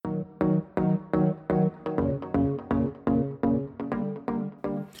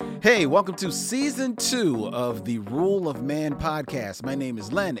Hey, welcome to season 2 of the Rule of Man podcast. My name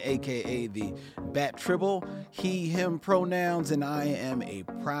is Len, aka the Bat Tribble, he, him pronouns, and I am a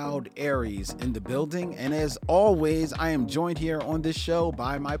proud Aries in the building. And as always, I am joined here on this show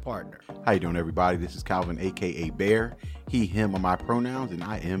by my partner. How you doing, everybody? This is Calvin, aka Bear. He, him are my pronouns, and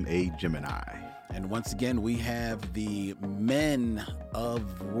I am a Gemini. And once again, we have the men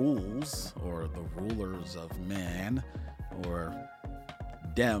of rules, or the rulers of man, or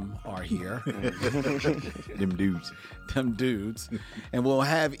them are here. Them dudes. Them dudes. And we'll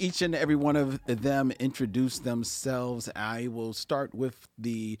have each and every one of them introduce themselves. I will start with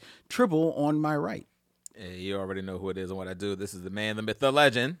the Tribble on my right. Hey, you already know who it is and what I do. This is the man, the myth, the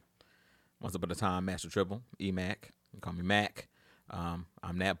legend. Once upon a time, Master Tribble, E-Mac. You call me Mac. I'm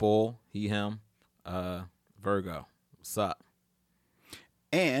Nat Bull, he, him, Virgo. What's up?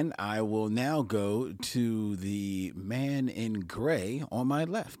 And I will now go to the man in gray on my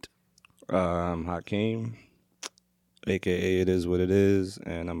left. I'm Hakeem, a.k.a. It Is What It Is,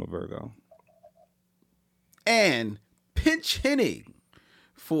 and I'm a Virgo. And pinch hitting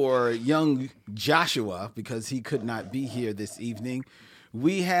for young Joshua, because he could not be here this evening,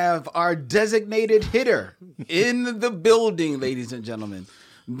 we have our designated hitter in the building, ladies and gentlemen.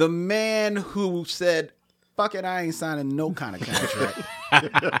 The man who said, fuck it, I ain't signing no kind of contract.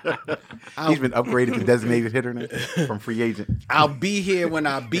 He's been upgraded to designated hitter now from free agent. I'll be here when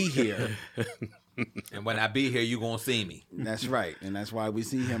I be here. And when I be here, you gonna see me. That's right. And that's why we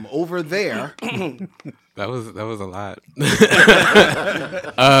see him over there. That was a lot.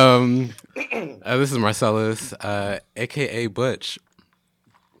 This is Marcellus, aka Butch.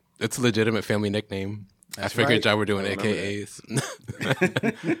 It's a legitimate family nickname. That's I figured right. y'all were doing AKAs.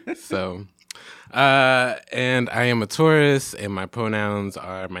 So, and I am a Taurus, and my pronouns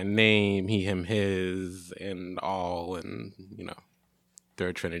are my name, he, him, his, and all, and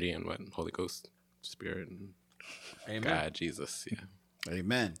Third Trinity and what, Holy Ghost, Spirit, and Amen. God, Jesus, yeah,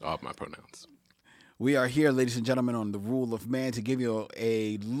 Amen. all of my pronouns. We are here, ladies and gentlemen, on the Rule of Man to give you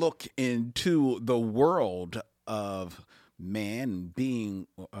a look into the world of man, being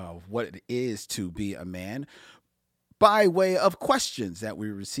what it is to be a man, by way of questions that we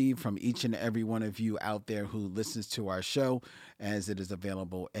receive from each and every one of you out there who listens to our show, as it is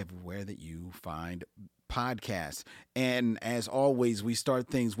available everywhere that you find podcasts. And as always, we start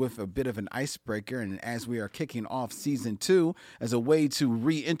things with a bit of an icebreaker. And as we are kicking off season 2 as a way to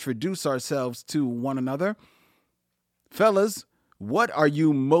reintroduce ourselves to one another, fellas, what are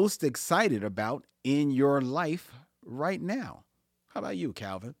you most excited about in your life right now? How about you,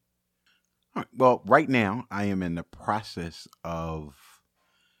 Calvin? All right. Well, right now, I am in the process of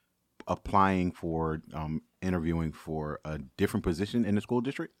applying for, interviewing for a different position in the school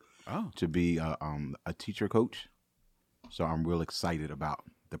district. To be a teacher coach. So I'm real excited about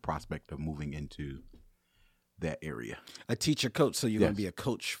the prospect of moving into that area. A teacher coach, so you're going to be a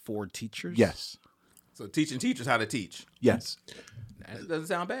coach for teachers? Yes. So teaching teachers how to teach. Yes. That doesn't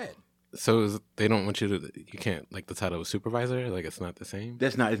sound bad. So they don't want you can't, like the title of supervisor, like it's not the same?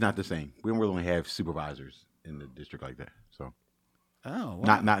 It's not the same. We don't really have supervisors in the district like that. So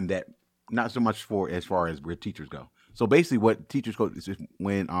not in that, not so much as far as where teachers go. So basically what teachers coach is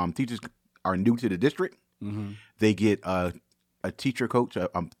when teachers are new to the district, they get a teacher coach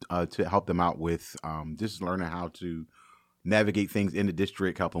to help them out with just learning how to navigate things in the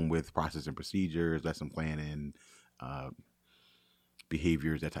district, help them with process and procedures, lesson planning,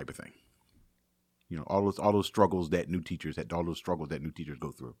 behaviors, that type of thing. All those struggles that new teachers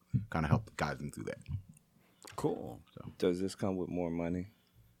go through, kind of help guide them through that. Cool. So. Does this come with more money?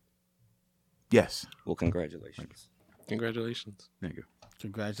 Yes. Well, congratulations. Congratulations. Thank you.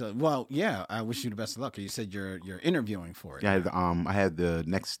 Congratulations. Well, yeah, I wish you the best of luck. You said you're interviewing for it. Yeah, I had the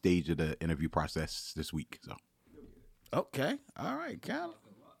next stage of the interview process this week. So. Okay. All right, Cal.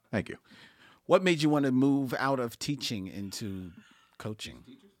 Thank you. What made you want to move out of teaching into coaching?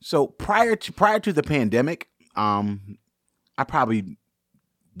 So prior to the pandemic, I probably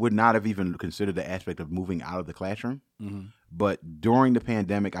would not have even considered the aspect of moving out of the classroom. Mm-hmm. But during the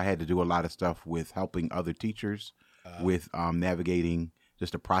pandemic, I had to do a lot of stuff with helping other teachers with navigating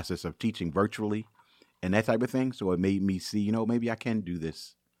just the process of teaching virtually and that type of thing. So it made me see, maybe I can do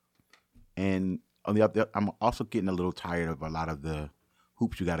this. And on the other, I'm also getting a little tired of a lot of the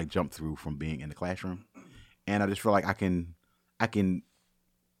hoops you got to jump through from being in the classroom. And I just feel like I can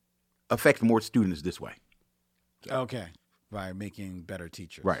affect more students this way. Okay. By making better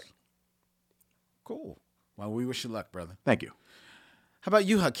teachers. Right. Cool. Well, we wish you luck, brother. Thank you. How about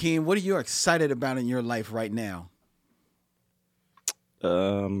you, Hakeem? What are you excited about in your life right now?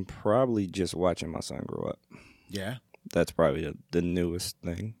 Probably just watching my son grow up. Yeah. That's probably the newest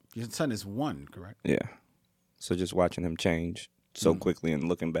thing. Your son is 1, correct? Yeah. So just watching him change so quickly and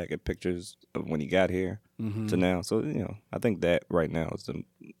looking back at pictures of when he got here to now. So, I think that right now is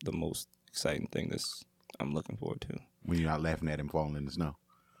the most exciting thing I'm looking forward to. When you're not laughing at him falling in the snow.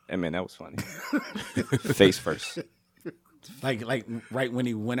 And man, that was funny. Face first. Like right when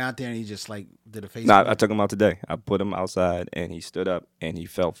he went out there and he just like did a face. Nah, I took him out today. I put him outside and he stood up and he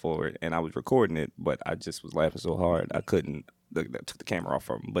fell forward and I was recording it, but I just was laughing so hard I couldn't. I took the camera off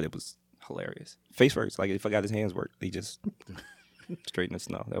from him, but it was hilarious. Face first, like if I got his hands worked, he just straight in the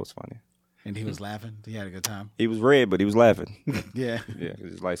snow. That was funny. And he was laughing. He had a good time. He was red, but he was laughing. Yeah, yeah,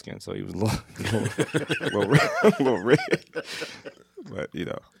 because he's light skinned, so he was a little red. But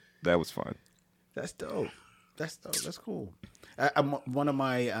that was fun. That's dope. That's cool. One of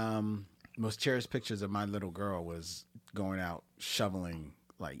my most cherished pictures of my little girl was going out shoveling,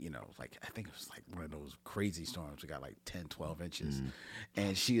 like I think it was like one of those crazy storms. We got like 10, 12 inches.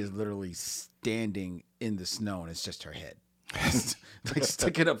 And she is literally standing in the snow and it's just her head. Like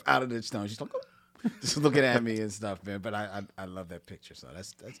sticking up out of the snow. She's like, oh, just looking at me and stuff, man. But I love that picture. So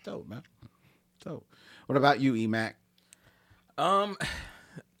that's dope, man. Dope. What about you, EMAC?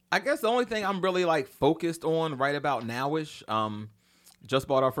 I guess the only thing I'm really like focused on right about nowish, just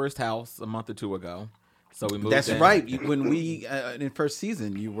bought our first house a month or 2 ago. So we moved. That's in. right. When we in first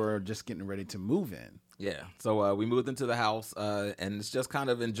season, you were just getting ready to move in. Yeah. So we moved into the house, and it's just kind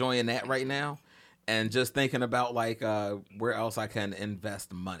of enjoying that right now, and just thinking about like where else I can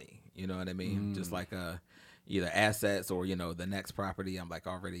invest money. You know what I mean? Just like either assets or the next property. I'm like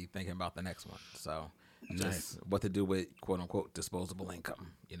already thinking about the next one. So just what to do with quote unquote disposable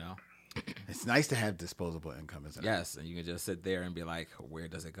income. It's nice to have disposable income, isn't it? Yes, and you can just sit there and be like, where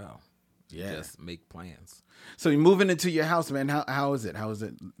does it go? Yeah. Just make plans. So you're moving into your house, man. How is it? How is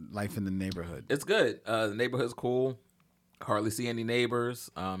it life in the neighborhood? It's good. The neighborhood's cool. Hardly see any neighbors.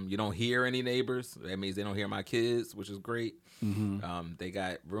 You don't hear any neighbors. That means they don't hear my kids, which is great. They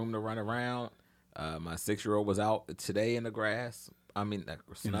got room to run around. My 6-year-old was out today in the grass. I mean,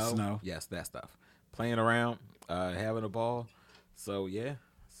 snow. In the snow? Yes, that stuff. Playing around, having a ball. So, yeah,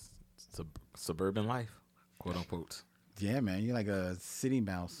 it's a suburban life, quote unquote. Yeah, man. You're like a city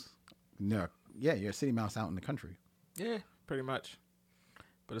mouse. No, yeah, you're a city mouse out in the country. Yeah, pretty much.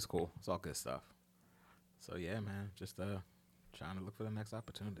 But it's cool. It's all good stuff. So, yeah, man, just trying to look for the next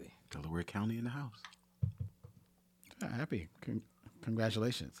opportunity. Delaware County in the house. Happy.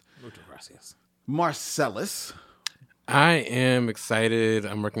 Congratulations. Muchas gracias. Marcellus. I am excited.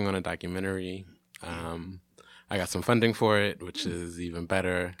 I'm working on a documentary. I got some funding for it, which is even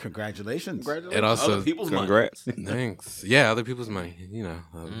better. Congratulations. It also Other people's money. Congrats. Thanks. Yeah, other people's money.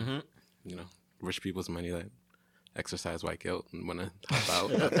 Rich people's money that exercise white guilt and want to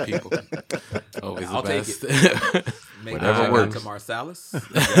help out other people. Always I'll the take best. it. Whatever works. to Marcellus.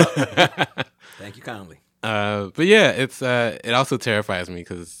 Yep. Thank you kindly. But yeah, it also terrifies me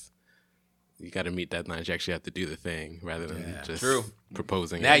because you got to meet deadlines. You actually have to do the thing rather than just True.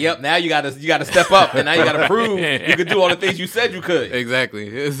 proposing. Now, it. now you gotta step up, and now you gotta prove you could do all the things you said you could.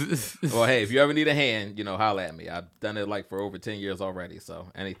 Exactly. Well, hey, if you ever need a hand, holla at me. I've done it like for over 10 years already, so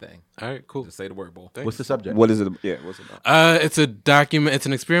anything. All right, cool. Just say the word, bull. What's the subject? What is it? Yeah, what's it about? It's a document. It's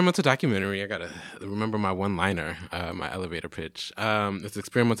an experimental documentary. I gotta remember my one-liner, my elevator pitch. It's an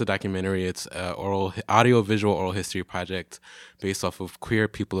experimental documentary. It's a audio-visual oral history project based off of queer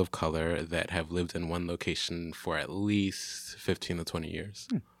people of color that have lived in one location for at least 15 to 20 years.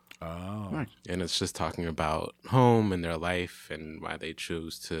 Oh. Nice. And it's just talking about home and their life and why they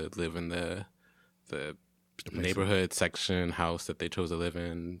choose to live in the neighborhood section house that they chose to live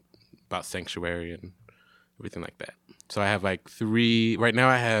in, about sanctuary and everything like that. So I have like 3 right now.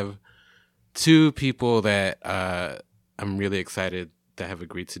 I have 2 people that I'm really excited that have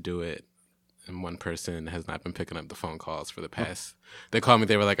agreed to do it, and one person has not been picking up the phone calls for the past. They called me.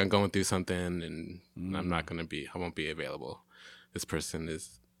 They were like, "I'm going through something, and I won't be available." This person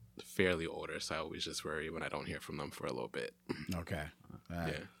is fairly older, so I always just worry when I don't hear from them for a little bit. Okay. Yeah.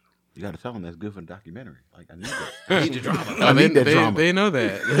 You got to tell them that's good for the documentary. Like, I need that. I need your drama. I need that drama. They know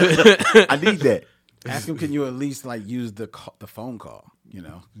that. I need that. Ask him, can you at least like use the phone call? You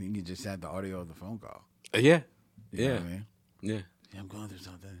can just have the audio of the phone call. Yeah. You know Yeah. what I mean? Yeah. Yeah, I'm going through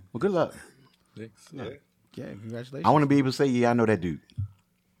something. Well, good luck. Thanks. Yeah, congratulations. I want to be able to say, yeah, I know that dude.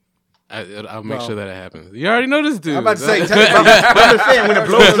 I'll make sure that it happens. You already know this dude. I'm about to say, But I'm just saying, when it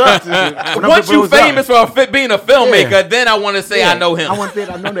blows up, Once you famous for being a filmmaker, then I want to say I know him. I want to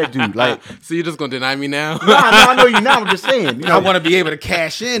say I know that dude. Like, so you're just gonna deny me now? no, I know you now. I'm just saying. You know, I want to be able to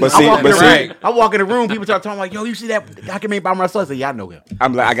cash in. But I see- walk, in but the see- room, I walk in the room, people start talking like, "Yo, you see that documentary by Marcel?" I say, "Yeah, I know him."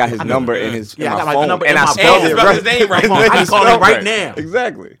 I'm like, I got his number in his in Yeah, I my got my phone, number and in I my spelled phone. it Spell right. his name right. Come on, I can call him right now.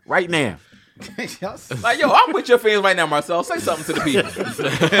 Exactly. Right now. Like, yo, I'm with your fans right now, Marcel. Say something to the people.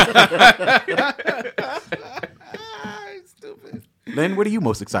 Stupid. Len, what are you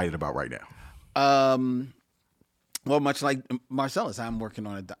most excited about right now? Well, much like Marcellus, I'm working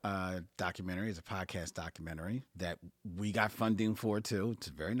on a documentary. It's a podcast documentary that we got funding for too. It's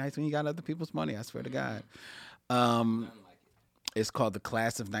very nice when you got other people's money. I swear to God. It's called The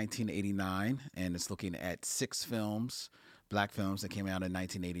Class of 1989, and it's looking at 6 films, black films that came out in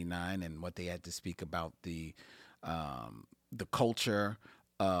 1989, and what they had to speak about the culture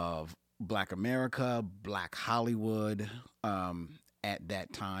of Black America, Black Hollywood at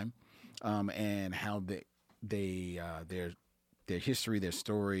that time, and how their history, their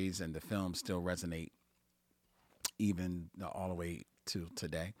stories, and the films still resonate even all the way to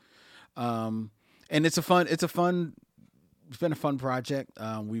today. And it's been a fun project.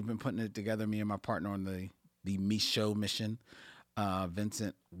 We've been putting it together, me and my partner on the Me Show mission,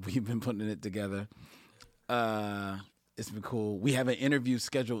 Vincent. We've been putting it together. It's been cool. We have an interview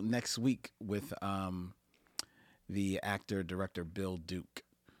scheduled next week with the actor director Bill Duke,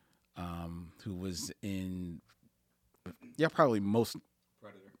 who was in probably most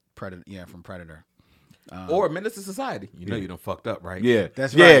Predator, from Predator. Or Menace to Society. You know you done fucked up, right? Yeah,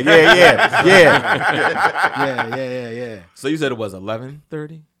 That's right. Yeah. Yeah. So you said it was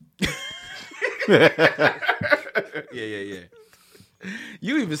 11:30? Yeah.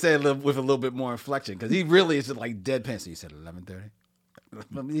 You even said with a little bit more inflection because he really is like deadpan. So you said 11:30.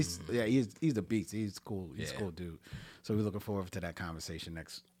 He's a beast. He's cool. He's a cool dude. So we're looking forward to that conversation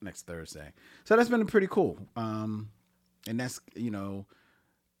next Thursday. So that's been pretty cool. And that's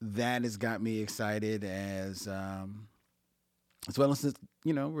that has got me excited as well as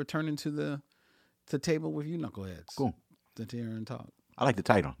returning to the table with you knuckleheads. Cool. To hear and talk. I like the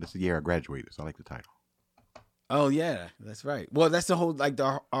title. This is the year I graduated, so I like the title. Oh yeah, that's right. Well, that's the whole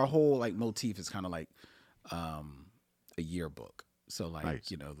our whole motif is kind of like a yearbook. So Nice.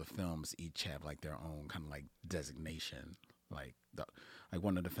 The films each have their own kind of designation. Like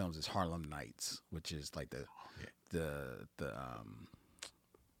one of the films is Harlem Nights, which is the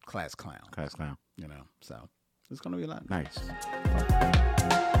class clown. Class clown. So it's gonna be a lot. Nice.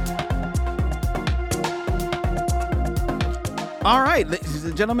 All right, ladies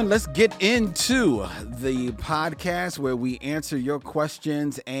and gentlemen, let's get into the podcast where we answer your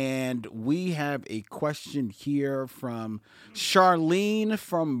questions. And we have a question here from Charlene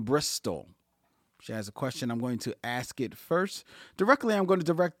from Bristol. She has a question. I'm going to ask it first. Directly, I'm going to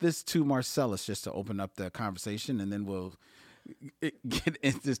direct this to Marcellus just to open up the conversation, and then we'll get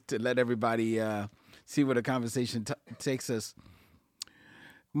into to let everybody see where the conversation takes us.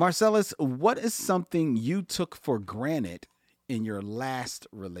 Marcellus, what is something you took for granted in your last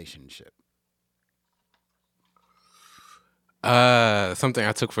relationship? Something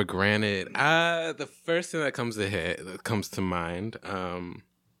I took for granted. The first thing that comes to mind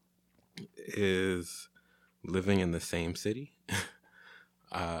is living in the same city.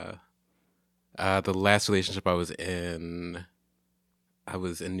 The last relationship I was in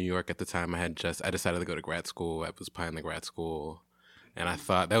New York at the time. I decided to go to grad school. I was applying to grad school, and I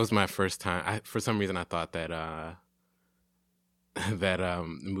thought that was my first time. For some reason, I thought that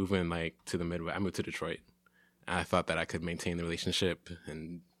moving to the Midwest, I moved to Detroit. And I thought that I could maintain the relationship,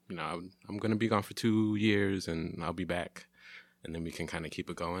 and I'm gonna be gone for 2 years, and I'll be back, and then we can kind of keep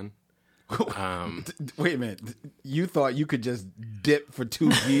it going. Wait a minute. You thought you could just dip for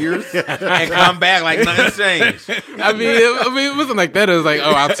 2 years And come back like nothing changed. I mean, it wasn't like that. It was like,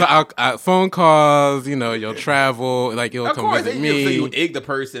 I'll phone calls. You'll travel. You'll Of come course, visit so me. you egg the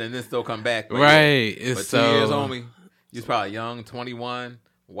person and then still come back. But Right. Yeah. But 2 years, homie. You was probably young, 21,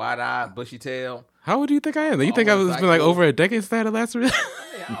 wide-eyed, bushy tail. How old do you think I am? You think I was been over a decade since I had a last relationship?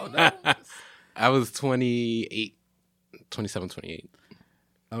 I don't know. I was 27, 28.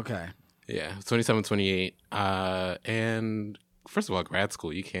 Okay. Yeah, 27, 28. And first of all, grad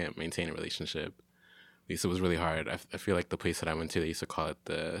school, you can't maintain a relationship. At least it was really hard. I feel like the place that I went to, they used to call it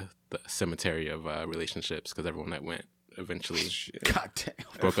the cemetery of relationships because everyone that went eventually God damn.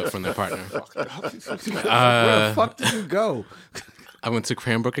 broke up from their partner. Where the fuck did you go? I went to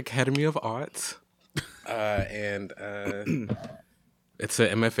Cranbrook Academy of Arts, and it's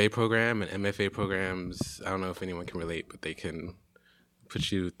an MFA program. And MFA programs, I don't know if anyone can relate, but they can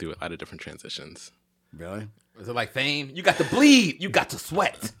puts you through a lot of different transitions. Really? Is it like fame? You got to bleed. You got to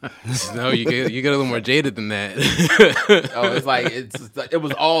sweat. No, you get a little more jaded than that. Oh, it's like it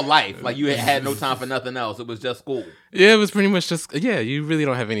was all life. Like you had no time for nothing else. It was just school. Yeah, it was pretty much just you really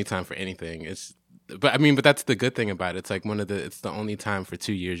don't have any time for anything. But that's the good thing about it. It's like it's the only time for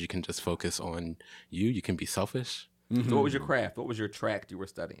 2 years you can just focus on you. You can be selfish. Mm-hmm. So what was your craft? What was your track you were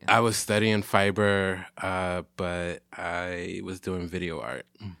studying? I was studying fiber, but I was doing video art.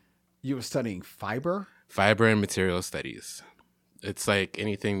 You were studying fiber? Fiber and material studies. It's like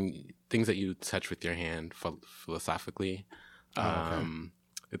things that you touch with your hand philosophically. Okay.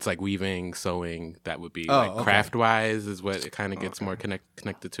 It's like weaving, sewing. That would be okay. craft wise is what it kind of gets more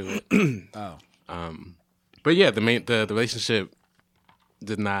connected to it. Oh. But yeah, the relationship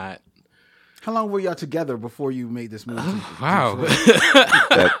did not. How long were y'all together before you made this move? Wow.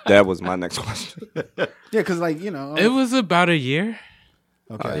 That was my next question. Yeah, because It was about a year.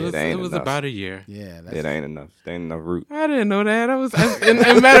 Okay. It was about a year. Yeah. It ain't enough. There ain't enough root. I didn't know that.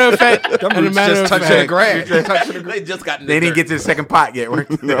 And matter of fact, just touching the grass. They just got. They didn't get to the second pot yet.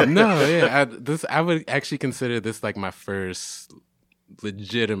 No, yeah. I would actually consider this like my first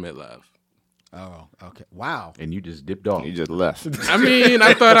legitimate love. Oh, okay. Wow. And you just dipped off. You just left. I mean,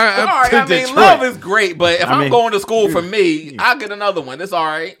 I thought all right, I mean, love is great, but if I'm going to school for me, I'll get another one. It's all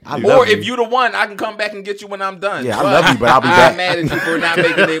right. Or if you the one, I can come back and get you when I'm done. Yeah, I love you, but I'll be back. I'm mad at you for not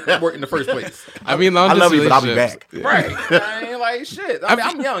making it work in the first place. I mean, I love you, but I'll be back. Right. I ain't like shit. I mean,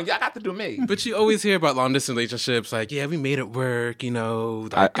 I'm young. I got to do me. But you always hear about long distance relationships, like, yeah, we made it work. I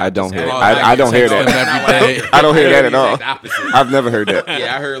don't hear. I don't hear that. Every day. I don't hear that at all. I've never heard that.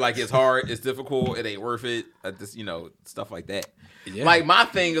 Yeah, I heard like it's hard, it's difficult, it ain't worth it. Just stuff like that. Yeah. Like my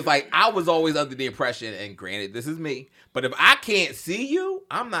thing is like I was always under the impression, and granted, this is me, but if I can't see you,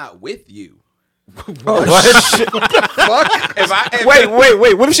 I'm not with you. What the fuck?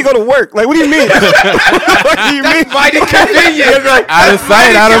 Wait. What if she go to work? Like, what do you mean? What do you mean? Mighty convenient. Like, out of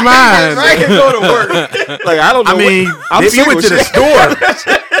sight, out of mind. I can go to work. Like, I don't know. I mean, maybe you went to the store.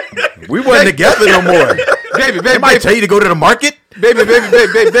 We wasn't together no more. Baby, They might tell you to go to the market.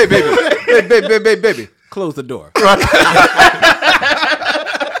 baby. Close the door.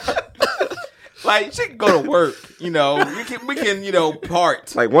 Like she can go to work, we can,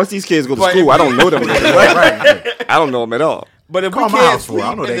 part. Like, once these kids go to school, I don't know them. Right. I don't know them at all. But if we Call my can't house for it. I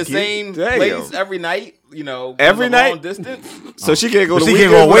sleep know in that the kid. same Damn. place every night, Every on a night? long distance. So she can't go to She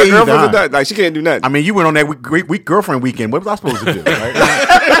weekends can't go with her away girlfriend either, or nothing? Like, she can't do nothing. I mean, you went on that week girlfriend weekend. What was I supposed to do? Right?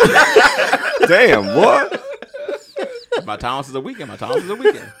 Damn, what? My tolerance is a weekend.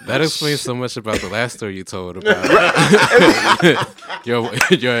 That explains so much about the last story you told about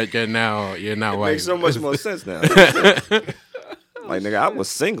you're now white. Makes so much more sense now. Like, nigga, I was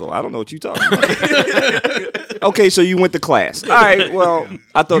single. I don't know what you talking about. Okay, so you went to class. All right, well,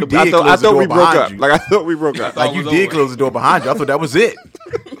 I thought we broke up. Like, I thought we broke up. Like, you did close the door behind you. I thought that was it.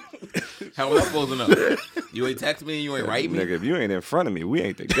 How was I supposed to know? You ain't text me, you ain't write me. Nigga, if you ain't in front of me, we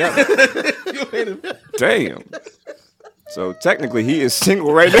ain't together. Damn. So technically, he is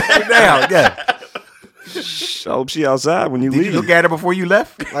single right now. Yeah. I hope she outside when you Did leave. you look at her before you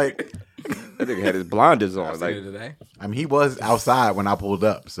left? Like, That nigga had his blinders on. Like, Today. I mean, he was outside when I pulled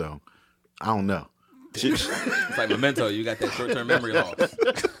up, so I don't know. It's like Memento. You got that short-term memory loss.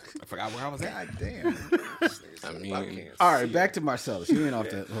 I forgot where I was at. Damn. I mean, All right, back to Marcellus. You ain't off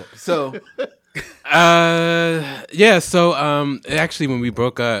that hook. So, yeah. So, actually, when we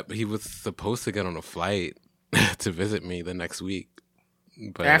broke up, he was supposed to get on a flight to visit me the next week.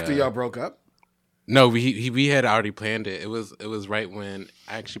 But after y'all broke up? No, we had already planned it. It was right when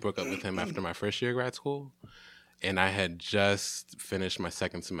I actually broke up with him after my first year of grad school, and I had just finished my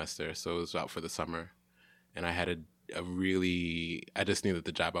second semester, so it was out for the summer, and I had I just knew that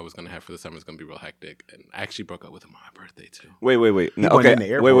the job I was going to have for the summer was going to be real hectic, and I actually broke up with him on my birthday too. wait. No, went okay, in the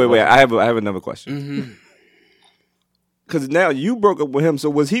airport, wait. I have another question. Because now you broke up with him, so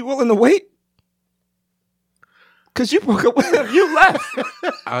was he willing to wait? Because you broke up with him, you left.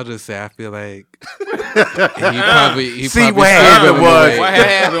 I'll just say I feel like he probably See, what happened was- What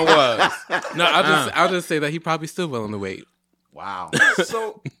happened was. No, I'll just say that he probably still willing to wait. Wow.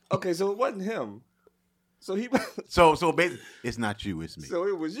 So it wasn't him. So he. So basically, it's not you, it's me. So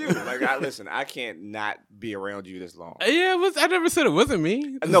it was you. Like, listen, I can't not be around you this long. Yeah, I never said it wasn't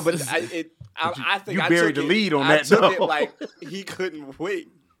me. No, but I think you I buried took the lead on I that, took it though. like he couldn't wait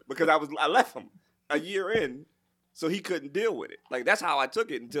because I left him a year in, so he couldn't deal with it. Like, that's how I took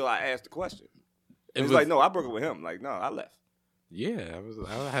it until I asked the question. It was like, no, I broke up with him. Like, no, I left. Yeah,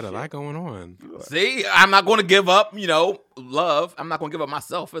 I had a lot going on. See, I'm not going to give up, love. I'm not going to give up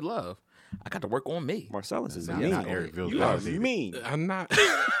myself for love. I got to work on me. Marcellus is Now mean. Eric feels You are validated. mean. I'm not.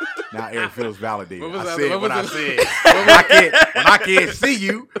 Now Eric feels validated. What was I that- said what what I was said. When I can't see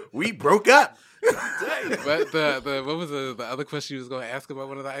you, we broke up. But the what was the other question you was going to ask about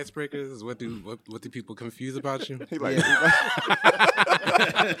one of the icebreakers? What do people confuse about you? He like, he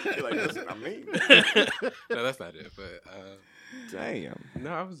like, listen, I mean. No, that's not it. But Damn.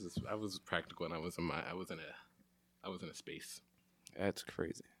 no, I was practical, and I was in a space. That's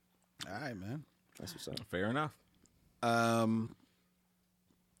crazy. All right, man. That's what's up. Fair enough.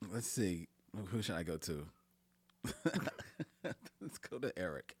 Let's see. Who should I go to? Let's go to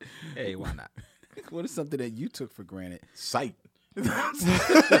Eric. Hey, why not? What is something that you took for granted Sight. in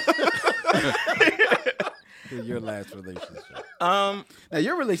your last relationship? Now,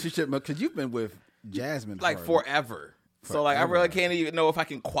 your relationship, because you've been with Jasmine Like for forever. So like I really can't even know if I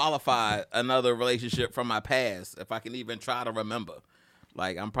can qualify another relationship from my past, if I can even try to remember.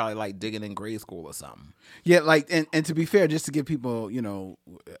 Like I'm probably like digging in grade school or something. Yeah, like, and to be fair, just to give people,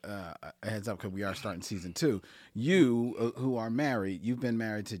 a heads up, because we are starting season 2. You, who are married, you've been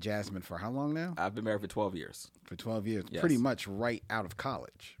married to Jasmine for how long now? I've been married for 12 years. For 12 years. Yes. Pretty much right out of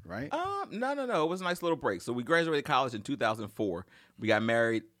college, right? No. It was a nice little break. So we graduated college in 2004. We got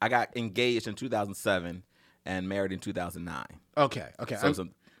married. I got engaged in 2007 and married in 2009. Okay. So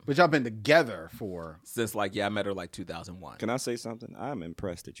But y'all been together for... since I met her like 2001. Can I say something? I'm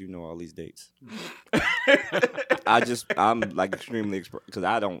impressed that you know all these dates. I'm like extremely because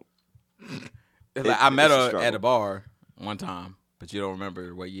I don't. I met it's a her struggle. at a bar one time, but you don't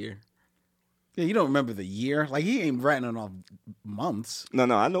remember what year? Yeah, you don't remember the year? Like, he ain't rattling off months. No,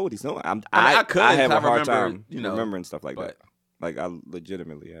 I know what he's doing. I mean, I could, I have a I hard remember, time you know, remembering stuff like but- that. Like I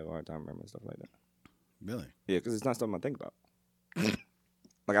legitimately have a hard time remembering stuff like that. Really? Yeah, because it's not something I think about.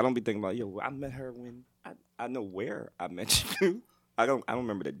 Like I don't be thinking about, I met her when I know where I met you. I don't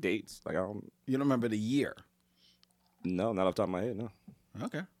remember the dates. Like I don't. You don't remember the year? No, not off the top of my head. No.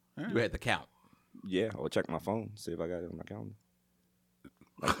 Okay. All right. You had to count. Yeah, I'll check my phone, see if I got it on my calendar.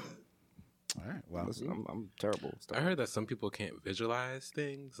 All right. Well, Listen, I'm terrible. I heard that some people can't visualize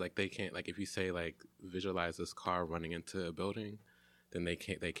things. Like they can't. Like if you say like visualize this car running into a building, then they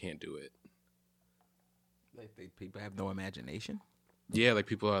can't do it. Like people have no imagination. Yeah, like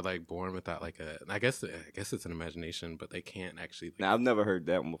people are like born without like a. I guess it's an imagination, but they can't actually. Like, Now I've never heard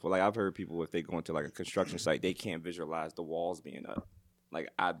that one before. Like I've heard people if they go into like a construction site, they can't visualize the walls being up. Like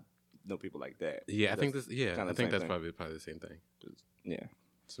I know people like that. yeah, I think this. Yeah, kinda I think same that's thing. probably the same thing. Yeah.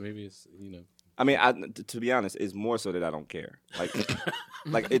 So maybe it's I mean, to be honest, it's more so that I don't care. Like,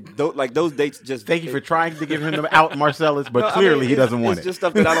 like those dates just. Thank you for trying to give him the out, Marcellus, but clearly he doesn't want it's it. just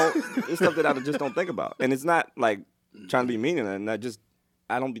stuff that I don't. It's stuff that I just don't think about, and it's not like trying to be mean and I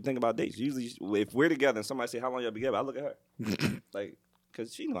don't be thinking about dates. Usually, if we're together and somebody say how long y'all be together, I look at her like,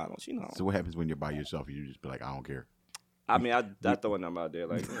 because she know I don't. She know. I don't. So what happens when you're by yourself? You just be like, I don't care. I mean, I throw a number out there,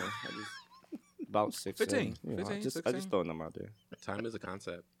 like I just about 16. 15, 15, I just 16. throw a number out there. time is a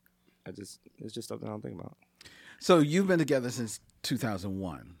concept. It's just something I don't think about. so you've been together since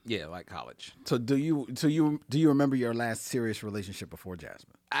 2001. Yeah, like college. So do you remember your last serious relationship before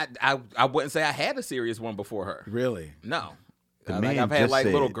Jasmine? I wouldn't say I had a serious one before her. Really? No. The Like man I've had just like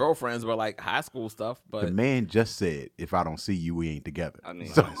little said- girlfriends, but like high school stuff. But The man just said, if I don't see you, we ain't together. I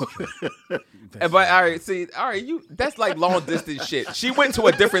mean, So- but all right, that's like long distance shit. She went to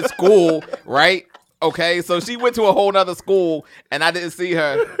a different school, right? Okay, so she went to a whole nother school, and I didn't see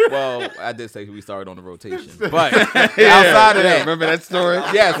her. Well, I did say we started on the rotation, but outside of that, Remember that story?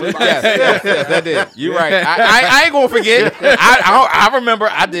 yes, I did. You're right. I ain't gonna forget. I remember.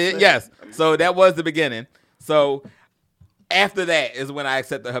 I did. Yes. So that was the beginning. So after that is when I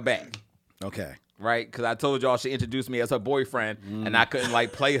accepted her back. Okay. Right, because I told y'all she introduced me as her boyfriend, and I couldn't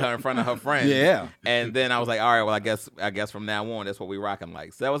like play her in front of her friends. Yeah. And then I was like, all right, well, I guess from now on, that's what we rocking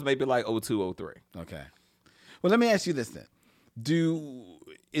like. So that was maybe like 02, 03. Okay. Well, let me ask you this then.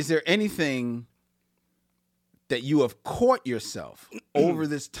 Is there anything that you have caught yourself over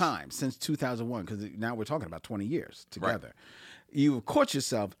this time since 2001? Because now we're talking about 20 years together. You have caught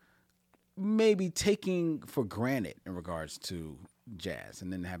yourself maybe taking for granted in regards to jazz,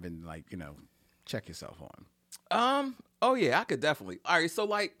 and then having check yourself on. Oh yeah, I could definitely. All right, so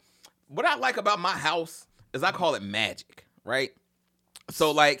like, what I like about my house is I call it magic, right?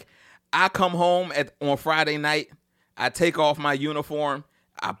 So like, I come home on Friday night, I take off my uniform,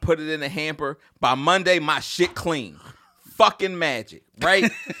 I put it in a hamper. By Monday, my shit clean. Fucking magic, right?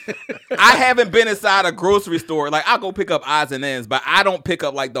 I haven't been inside a grocery store. Like, I'll go pick up odds and ends, but I don't pick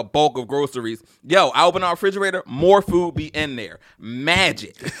up like the bulk of groceries. Yo, I open our refrigerator, more food be in there.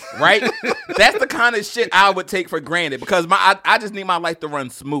 Magic, right? That's the kind of shit I would take for granted because I just need my life to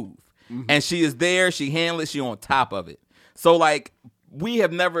run smooth. and she is there. She handles it. She on top of it. So like we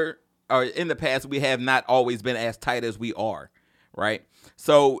have never, or in the past, we have not always been as tight as we are, right?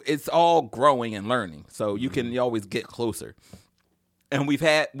 So it's all growing and learning. So you can always get closer, and we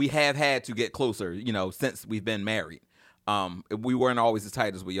have had to get closer, since we've been married. We weren't always as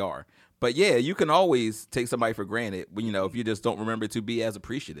tight as we are. But yeah, you can always take somebody for granted, if you just don't remember to be as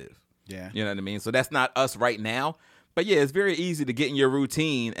appreciative. Yeah. You know what I mean? So that's not us right now. But yeah, it's very easy to get in your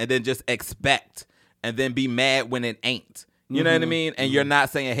routine and then just expect and then be mad when it ain't. You know what I mean? And you're not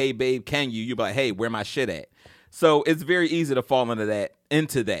saying, hey, babe, can you? You're like, hey, where my shit at? So it's very easy to fall into that.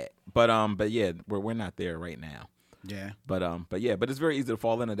 But yeah, we're not there right now. Yeah. But it's very easy to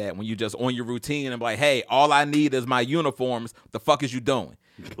fall into that when you just on your routine and be like, hey, all I need is my uniforms. The fuck is you doing?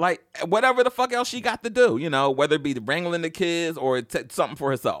 Like whatever the fuck else she got to do, whether it be wrangling the kids or something for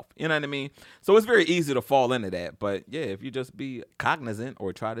herself. You know what I mean? So it's very easy to fall into that. But yeah, if you just be cognizant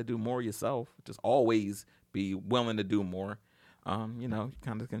or try to do more yourself, just always be willing to do more, you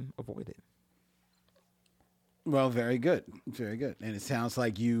kind of can avoid it. Well, very good. Very good. And it sounds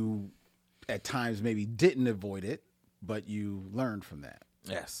like you at times maybe didn't avoid it, but you learned from that.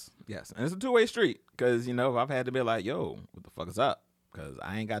 Yes. And it's a two-way street because, I've had to be like, yo, what the fuck is up? Because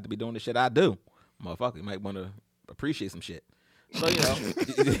I ain't got to be doing the shit I do. Motherfucker, you might want to appreciate some shit. So,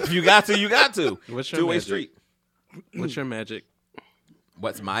 if you got to, you got to. What's your two-way magic? street. What's your magic?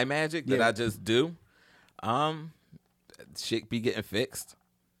 What's my magic that I just do? Shit be getting fixed,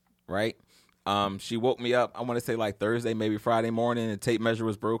 right? She woke me up, I want to say like Thursday, maybe Friday morning, and tape measure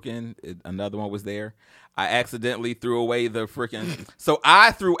was broken. Another one was there. I accidentally threw away the freaking... So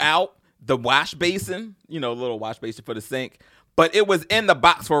I threw out the wash basin, little wash basin for the sink, but it was in the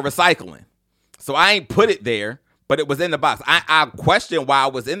box for recycling. So I ain't put it there, but it was in the box. I questioned why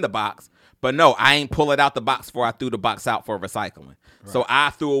it was in the box, but no, I ain't pull it out the box before I threw the box out for recycling. Right. So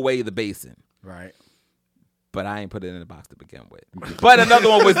I threw away the basin. Right. But I ain't put it in the box to begin with. But another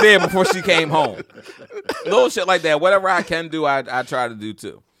one was there before she came home. Little shit like that. Whatever I can do, I try to do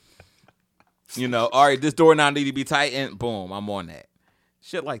too. All right, this door now need to be tightened. Boom, I'm on that.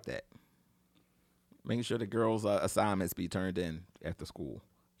 Shit like that. Making sure the girls' assignments be turned in after school.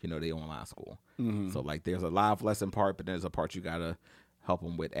 They online school. Mm-hmm. So like there's a live lesson part, but there's a part you got to help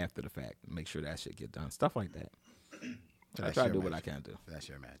them with after the fact. Make sure that shit get done. Stuff like that. So I try to do what I can do. That's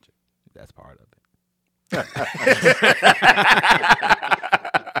your magic. That's part of it.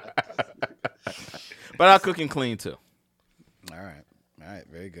 But I'll cook and clean too. All right,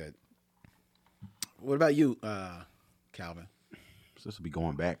 very good. What about you, Calvin? So this will be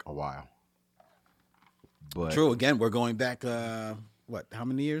going back a while. But true. Again, we're going back. How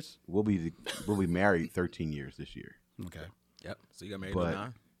many years? We'll be married 13 years this year. Okay. Yep. So you got married at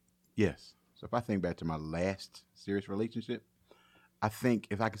 9? Yes. So if I think back to my last serious relationship, I think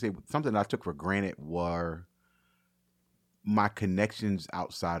if I could say something that I took for granted were my connections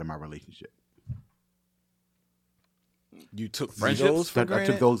outside of my relationship. You took Friendships? those for granted? I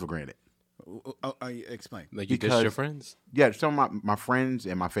took those for granted. Explain. Like you dissed your friends? Yeah, some of my friends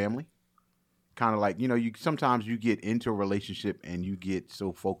and my family. Kind of like, you sometimes you get into a relationship and you get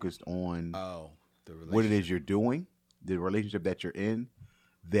so focused on what it is you're doing, the relationship that you're in,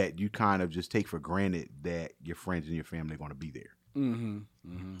 that you kind of just take for granted that your friends and your family are going to be there. Mm-hmm.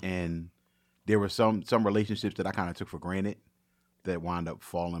 Mm-hmm. And there were some relationships that I kind of took for granted that wound up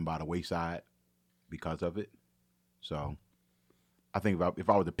falling by the wayside because of it. So I think if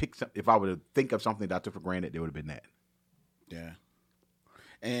I were to think of something that I took for granted, it would have been that. Yeah.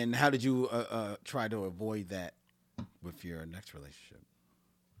 And how did you try to avoid that with your next relationship?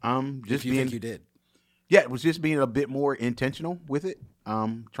 Just think you did. Yeah, it was just being a bit more intentional with it.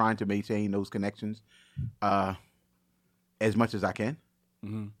 Trying to maintain those connections as much as I can.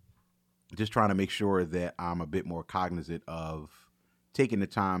 Mm-hmm. Just trying to make sure that I'm a bit more cognizant of taking the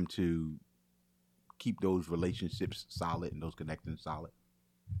time to keep those relationships solid and those connections solid.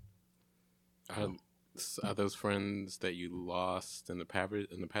 Are those friends that you lost in the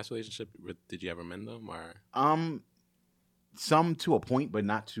past relationship? Did you ever mend them, or some to a point, but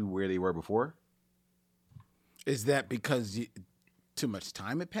not to where they were before? Is that because too much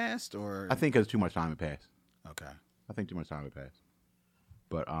time had passed, or I think because too much time had passed. Okay, I think too much time had passed.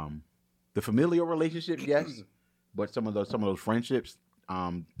 But the familial relationship, yes, but some of those friendships,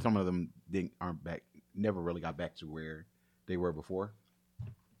 some of them aren't back. Never really got back to where they were before.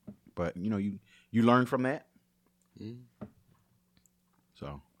 But you learn from that. Mm.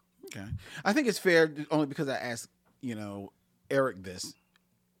 So okay, I think it's fair only because I asked Eric this,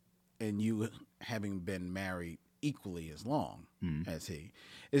 and you having been married equally as long as he.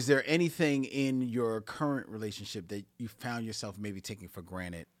 Is there anything in your current relationship that you found yourself maybe taking for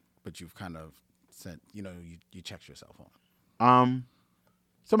granted but you've kind of sent, you checked yourself on?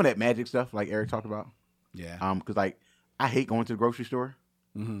 Some of that magic stuff, like Eric talked about. Yeah. Because like I hate going to the grocery store.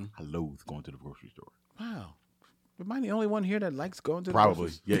 Mm-hmm. I loathe going to the grocery store. Wow. Am I the only one here that likes going to the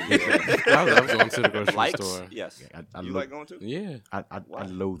Probably. grocery store? Yeah. I love going to the grocery Likes? store. Yes. Yeah, I You like going to? Yeah. I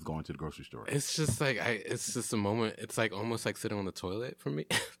loathe going to the grocery store. It's just like it's just a moment. It's like almost like sitting on the toilet for me.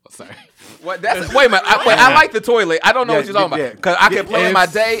 Sorry. What? That's wait a minute. I like the toilet. I don't know what you're talking about because I can plan my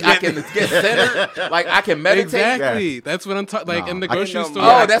day. I can get centered. Like I can meditate. Exactly. That's what I'm talking. Like in the I grocery didn't store.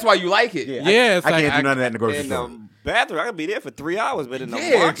 know- Oh, that's why you like it. Yeah, it's I like can't do none of that in the grocery In store. the bathroom, I could be there for 3 hours, but in the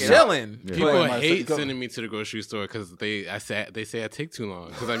Yeah, market, chilling. Yeah. People But- hate so- sending me to the grocery store because they say I take too long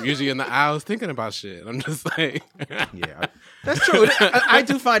because I'm usually in the aisles thinking about shit. I'm just like, Yeah. That's true. I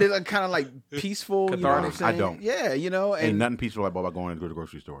do find it kind of like peaceful. You know what I'm Cathartic. saying? I don't. Yeah, Ain't and nothing peaceful about going to the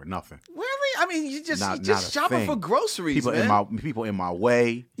grocery store. Nothing. really, I mean, you just Not a shopping thing. for groceries, People man. in my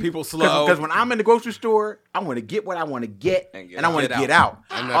way. People slow. Because when I'm in the grocery store, I want to get what I want to get, and I want to Get get out.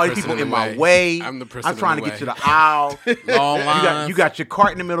 I'm that All these person people in in the my way. way. I'm the person I'm trying in to the get to way. the aisle. Long lines. You got your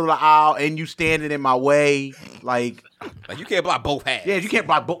cart in the middle of the aisle, and you standing in my way. Like, Like you can't block both halves. yeah, you can't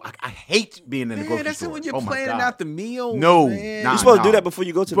buy both. I hate being in the Man, grocery that's store. when you're Oh my planning God. out the meal. No, man. nah. You're supposed to do no. that before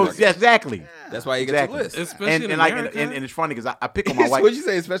you go to the Yeah, exactly. That's why you get Exactly. your list. especially And in like, America. and it's funny because I pick on my wife. What'd you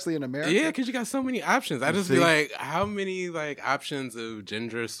say? Especially in America. Yeah, because you got so many options. I just be See? like, how many like options of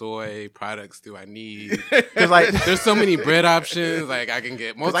ginger soy products do I need? Because like, There's so many bread options. Like I can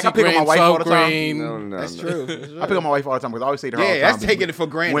get like, I pick on my multi-grain, wife all the time. grain. No, That's no. true. That's I pick on my wife all the time because I always say to her, all the Yeah, time, that's taking it for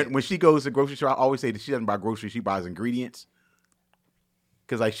granted. When she goes to the grocery store, I always say that she doesn't buy groceries; she buys ingredients.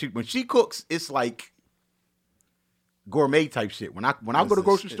 Because like when she cooks, it's like gourmet type shit. When I go to the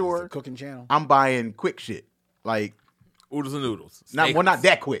grocery It's a store, cooking channel. I'm buying quick shit. Like Oodles and noodles. not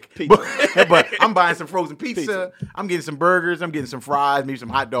that quick, but I'm buying some frozen pizza. I'm getting some burgers. I'm getting some fries, maybe some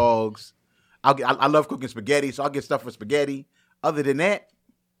hot dogs. I love cooking spaghetti, so I'll get stuff for spaghetti. Other than that,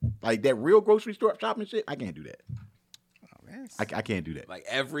 like that real grocery store shopping shit, I can't do that. I can't do that. Like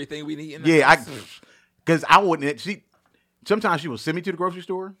everything we need in the Yeah, house. because I wouldn't. Sometimes she will send me to the grocery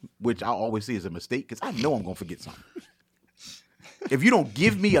store, which I always see as a mistake because I know I'm gonna forget something. If you don't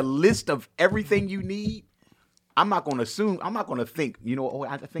give me a list of everything you need, I'm not gonna assume. I'm not gonna think.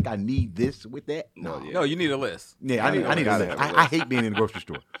 I think I need this with that. No, No, you need a list. yeah, I need a gotta list. have a I hate being in the grocery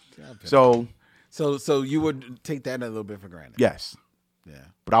store. So So you would take that a little bit for granted. yes, Yeah.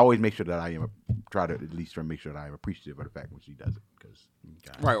 but I always make sure that I am try to at least try to make sure that I am appreciative of the fact when she does it because.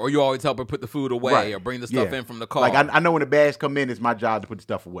 Right, or you always help her put the food away Right. or bring the stuff Yeah. in from the car. Like I know when the bags come in, it's my job to put the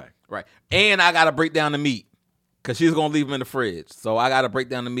stuff away. Right, and I gotta break down the meat because she's gonna leave them in the fridge. So I gotta break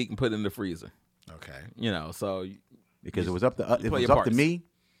down the meat and put it in the freezer. Okay. So Because it was up to if it play was your up to parts. me,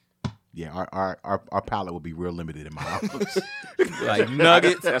 yeah, our palate would be real limited in my house. like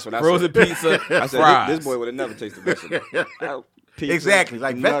nuggets, That's what I frozen said. pizza, I said, fries. this boy would have never tasted vegetable. Pizza, Exactly,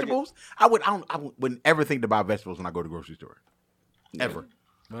 like nugget. vegetables. I wouldn't ever think to buy vegetables when I go to the grocery store, ever.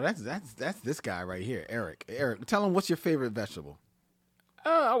 Well, that's this guy right here, Eric. Eric, tell him what's your favorite vegetable.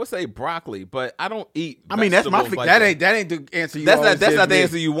 I would say broccoli, but I don't eat. I mean, that's my vegetables like That ain't the answer you. That's always not give the me.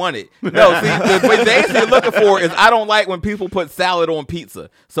 answer you wanted. No, see, the answer you're looking for is I don't like when people put salad on pizza.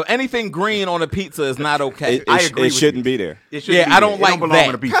 So anything green on a pizza is not okay. I agree It with shouldn't you. be there. It shouldn't Yeah, be I there. don't It like belong that.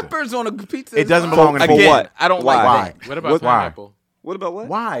 on a pizza. Peppers on a pizza. It is doesn't fine. belong on a Again, pizza. I don't Why? like that. What about Why? pineapple? What about what?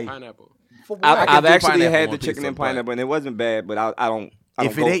 Why? Pineapple. For what? I I've do actually pineapple had on the chicken pizza, and but- pineapple, and it wasn't bad, but I don't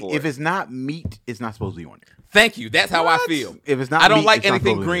if go it ain't, for if it. it's not meat, it's not supposed to be on there. Thank you. That's how I feel. If it's not I don't meat, like it's not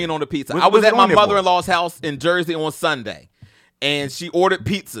anything supposed to be green there. on the pizza. What's- I was what's it at my on there for? mother-in-law's house in Jersey on Sunday, and she ordered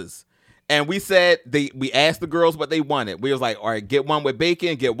pizzas. And we said we asked the girls what they wanted. We was like, all right, get one with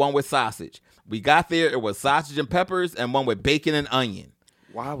bacon, get one with sausage. We got there, it was sausage and peppers, and one with bacon and onion.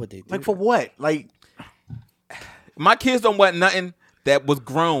 Why would they do Like for what? Like My kids don't want nothing that was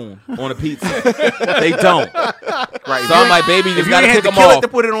grown on a pizza. They don't. right? So I'm like, baby, you if just you gotta ain't pick had them to kill it off. to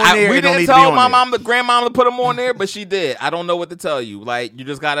put it on there, We it don't didn't need to be tell on my there. mom, the grandmama, to put them on there, but she did. I don't know what to tell you. Like, you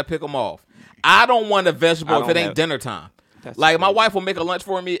just gotta pick them off. I don't want a vegetable if I it don't ain't have- dinner time. That's Like my crazy. wife will make a lunch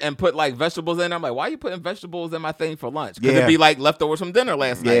for me and put like vegetables in. I'm like, why are you putting vegetables in my thing for lunch? Because Yeah. it'd be like leftovers from dinner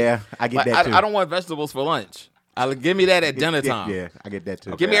last night. Yeah, I get Like, that too. I don't want vegetables for lunch. Give me that at dinner time. Yeah, I get that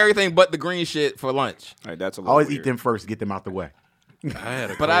too. Give me everything but the green shit for lunch. All right, that's a I little always weird. eat them first, get them out the way. I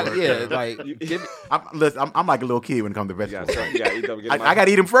had a But I, coworker- yeah, like, give me, I'm like a little kid when it comes to Yeah, vegetables. so you gotta eat them, get them I out. got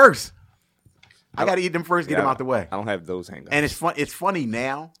to eat them first. I got to eat them first, get Yeah, them out the way. I don't have those hang And it's fun. It's funny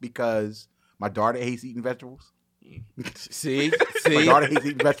now because my daughter hates eating vegetables. see, My daughter hates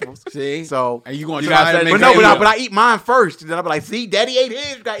eating vegetables. See? So, And you going You to gotta try set to an make but no, example. but I eat mine first. And then I'll be like, see, daddy ate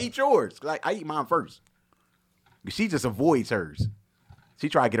his. You got to eat yours. Like, I eat mine first. She just avoids hers. She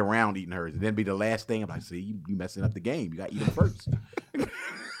tried to get around eating hers, and then be the last thing. I'm like, see, you messing up the game. You got to eat them first.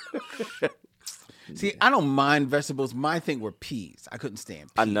 See, I don't mind vegetables. My thing were peas. I couldn't stand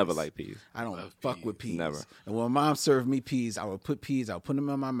peas. I never like peas. I don't fuck with peas. Never. And when Mom served me peas, I would put peas. I would put them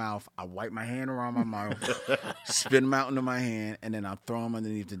in my mouth. I wipe my hand around my mouth, spit them out into my hand, and then I'll throw them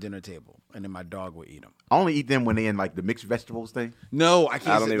underneath the dinner table. And then my dog would eat them. I only eat them when they in like the mixed vegetables thing. No, I can't.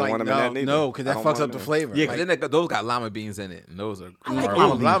 I don't even want them in that neither. No, because that I don't fucks want up the them. flavor. Yeah, Like, because those got lima beans in it, and those are. I like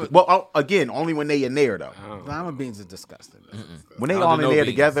horrible. lima beans. Well, again, only when they in there though. lima beans are disgusting. When they I don't all do in no there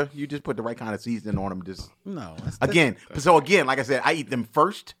beans. together, you just put the right kind of seasoning on them. Just No. again, like I said, I eat them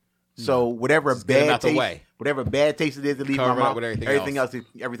first. So whatever Just get 'em bad out the taste, way. whatever bad taste it is, it leaves my Cover it up mouth. with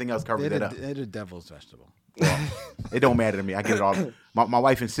Everything else covers they're that up. the devil's vegetable. It don't matter to me. I get it all. My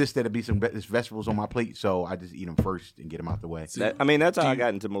wife insists that there be some vegetables on my plate, so I just eat them first and get them out the way. That's how I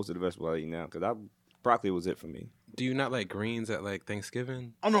got into most of the vegetables I eat now. Because broccoli was it for me. Do you not like greens at like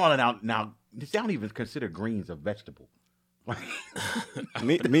Thanksgiving? Oh no! Now they don't even consider greens a vegetable.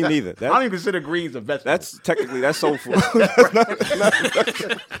 Me neither. I don't even consider greens a vegetable. That's soul food.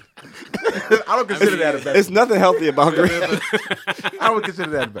 I don't consider that a vegetable. It's nothing healthy about greens. I don't consider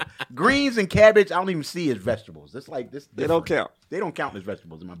that a vegetable. Greens and cabbage, I don't even see as vegetables. It's like this. They don't count. They don't count as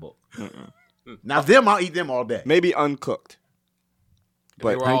vegetables in my book. Now them, I'll eat them all day. Maybe uncooked. They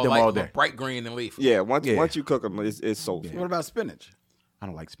But were I eat all them like all day. bright green and leaf. yeah, once you cook them, it's soul food. What about spinach? I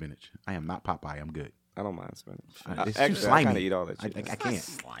don't like spinach. I am not Popeye. I'm good. I don't mind spinach. It's I too kind slimy. of eat all that I shit. can't.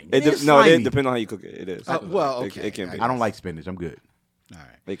 Slimy. It It's depends slimy. on how you cook it. It is. Well, okay. It can be. I don't like spinach. I'm good. All right.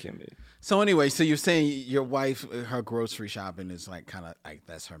 It can be. So anyway, so you're saying your wife, her grocery shopping is like kind of like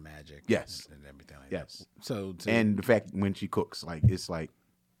that's her magic. Yes. And everything like Yes. that. So And the fact when she cooks, like it's like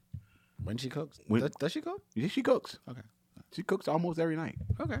when she cooks, When- does she cook? yeah, she cooks. Okay. She cooks almost every night.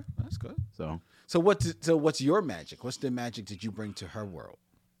 Okay, that's good. So So what's your magic? What's the magic that you bring to her world?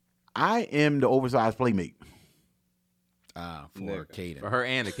 I am the oversized playmate. For Kaden. For her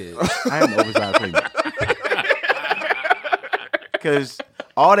and the kids. I am the oversized playmate. Because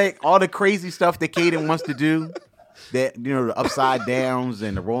all the crazy stuff that Kaden wants to do, that the upside downs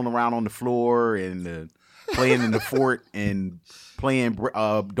and the rolling around on the floor and the playing in the fort and playing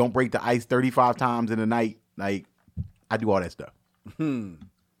don't break the ice 35 times in a night, like I do all that stuff.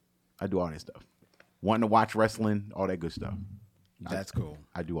 I do all that stuff. Wanting to watch wrestling, all that good stuff. That's cool.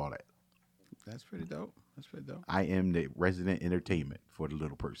 I do all that. That's pretty dope. That's pretty dope. I am the resident entertainment for the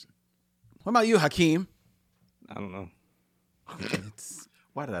little person. What about you, Hakeem? I don't know.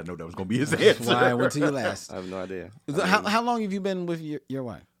 Why did I know that was going to be his answer? Why I went to you last. I have no idea. How long have you been with your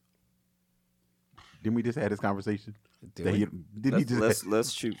wife? Didn't we just have this conversation? Did That we?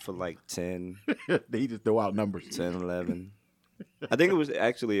 Let's shoot for like 10, Did he just throw out numbers? 10, 11. I think it was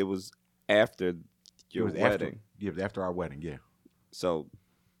after your It was wedding. It was after our wedding, yeah. So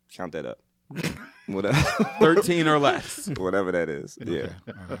count that up. Whatever, 13 or less. whatever that is. Yeah,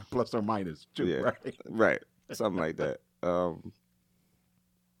 Plus or minus two, yeah, right? right. Something like that.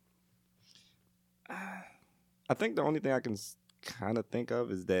 I think the only thing I can kind of think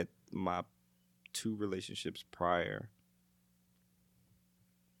of is that my 2 relationships prior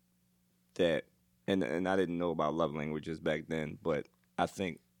that, and I didn't know about love languages back then, but I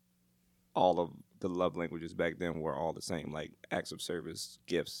think all of the love languages back then were all the same, like acts of service,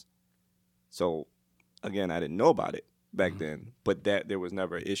 gifts. So again, I didn't know about it back then, but that there was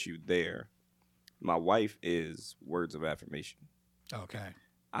never an issue there. My wife is words of affirmation. Okay.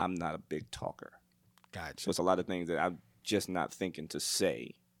 I'm not a big talker. Gotcha. So it's a lot of things that I'm just not thinking to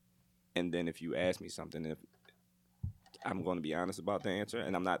say. And then if you ask me something, if I'm going to be honest about the answer,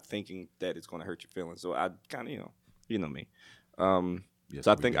 and I'm not thinking that it's going to hurt your feelings. So I kind of, you know me. Yes,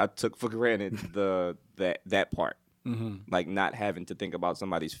 So I we think do. I took for granted that part, like not having to think about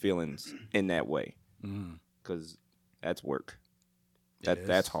somebody's feelings in that way, because that's work.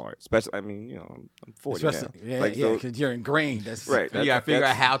 That's hard. Especially, I mean, I'm 40 Especially, now. yeah, because you're ingrained. That's Right. You got to figure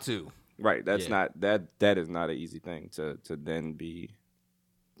out how to. Right. That's Yeah. not that is not an easy thing to then be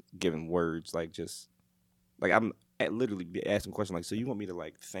given words like just like I'm literally be asking questions like, so you want me to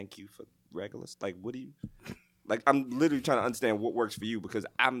like thank you for Regulus? Like, what do you like? I'm literally trying to understand what works for you because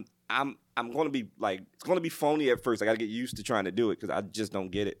I'm going to be like it's going to be phony at first. I got to get used to trying to do it because I just don't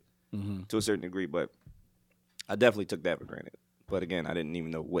get it to a certain degree. But I definitely took that for granted. But again, I didn't even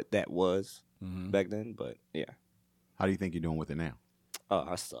know what that was back then. But yeah. How do you think you're doing with it now? Oh,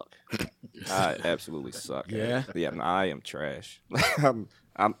 I suck. I absolutely suck. Yeah? Yeah, no, I am trash. I'm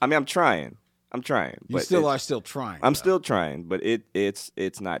trying. You but still are still trying. I'm though. still trying, but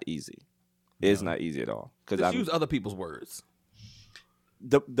it's not easy. It's not easy at all. Just use other people's words.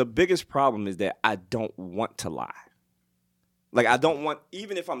 The biggest problem is that I don't want to lie. Like I don't want,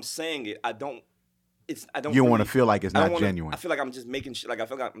 even if I'm saying it, I don't. I don't. You really, want to feel like it's not genuine. I feel like I'm just making shit. Like I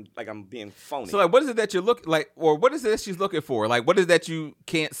feel like I'm being phony. So like, what is it that you're looking like, or what is it that she's looking for? Like, what is that you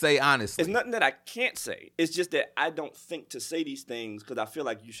can't say honestly? It's nothing that I can't say. It's just that I don't think to say these things because I feel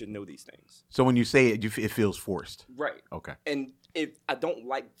like you should know these things. So when you say it, it feels forced. Right. Okay. And if I don't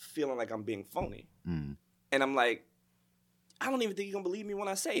like feeling like I'm being phony, Mm. and I'm like, I don't even think you're gonna believe me when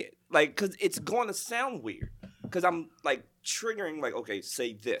I say it, like, because it's going to sound weird. Because I'm like triggering, like, okay,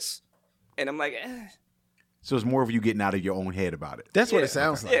 say this, and I'm like, So it's more of you getting out of your own head about it. That's what it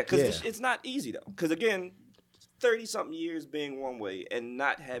sounds like. Yeah, because it's not easy though. Because again, 30-something years being one way and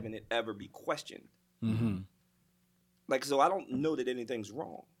not having it ever be questioned. Mm-hmm. Like, so I don't know that anything's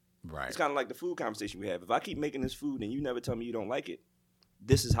wrong. Right. It's kind of like the food conversation we have. If I keep making this food and you never tell me you don't like it,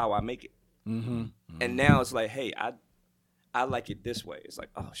 this is how I make it. Mm-hmm. And now it's like, hey, I like it this way. It's like,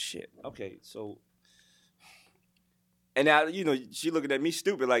 oh shit, okay, so. And now, she looking at me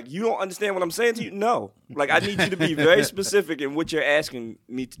stupid, like, you don't understand what I'm saying to you? No. Like, I need you to be very specific in what you're asking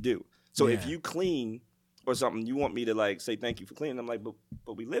me to do. So if you clean or something, you want me to, like, say thank you for cleaning. I'm like,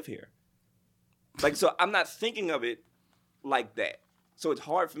 but we live here. Like, so I'm not thinking of it like that. So it's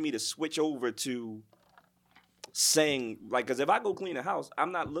hard for me to switch over to saying, like, because if I go clean a house,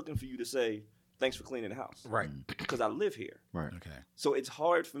 I'm not looking for you to say, thanks for cleaning the house. Right. Because I live here. Right. Okay. So it's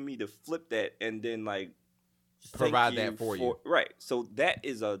hard for me to flip that and then, like, Provide that for you. Right. So that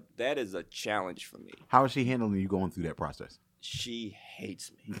is a challenge for me. How is she handling you going through that process? She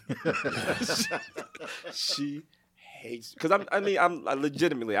hates me. She hates, because I'm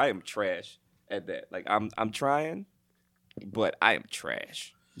legitimately, I am trash at that. Like I'm trying, but I am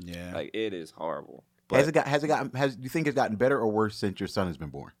trash. Yeah. Like it is horrible. But, Do you think it's gotten better or worse since your son has been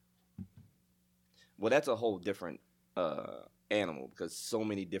born? well, that's a whole different animal because so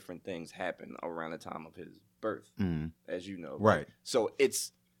many different things happen around the time of his birth, as you know. Right. So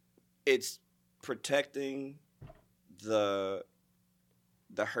it's protecting the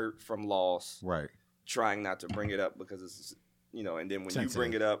hurt from loss. Right. Trying not to bring it up because it's, and then when Sensitive. you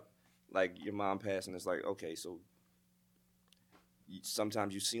bring it up, like your mom passing, it's like, okay, so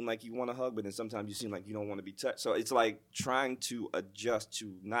sometimes you seem like you want to hug, but then sometimes you seem like you don't want to be touched. So it's like trying to adjust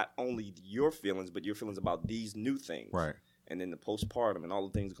to not only your feelings, but your feelings about these new things. Right. And then the postpartum and all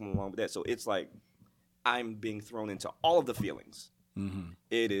the things that come along with that. So it's like I'm being thrown into all of the feelings. Mm-hmm.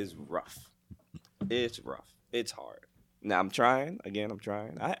 It is rough. It's rough. It's hard. Now I'm trying. Again, I'm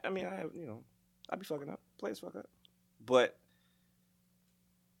trying. I have, I be fucking up. Players fuck up. But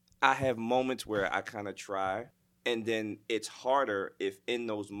I have moments where I kind of try, and then it's harder if in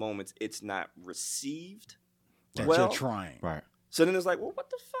those moments it's not received That well. you're trying. Right. So then it's like, well, what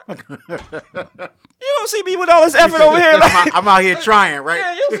the fuck? You don't see me with all this effort over here. Like, I'm out here trying, right?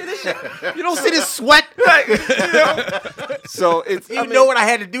 yeah, you don't see this shit. You don't see this sweat? Like, So it's You know what I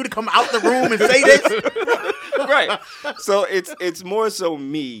had to do to come out the room and say this? right. So it's more so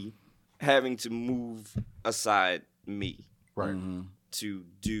me having to move aside me Right. to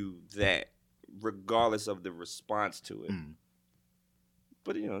do that, regardless of the response to it.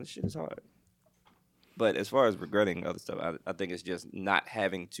 But this shit is hard. But as far as regretting other stuff, I think it's just not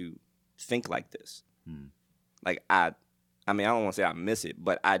having to think like this. Like I don't want to say I miss it,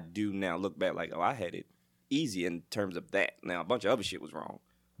 but I do now look back like, oh, I had it easy in terms of that. Now a bunch of other shit was wrong,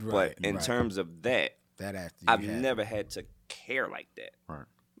 Right, but in right. terms of that, I've never had to care like that. Right.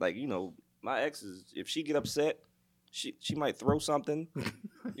 Like my ex is, if she get upset, she might throw something,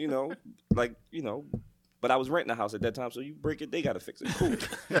 But I was renting a house at that time, so you break it, they got to fix it. Cool.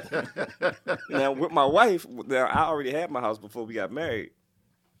 Now, with my wife, I already had my house before we got married.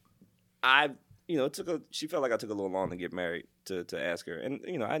 She felt like I took a little long to get married to ask her. And,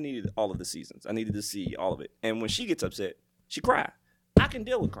 I needed all of the seasons. I needed to see all of it. And when she gets upset, she cry. I can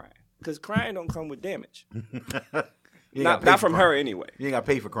deal with crying because crying don't come with damage. Not from her anyway. You ain't got to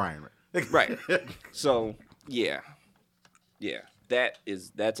pay for crying, right? Right. So, yeah. Yeah. That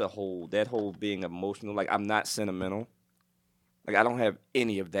whole being emotional. Like, I'm not sentimental. Like, I don't have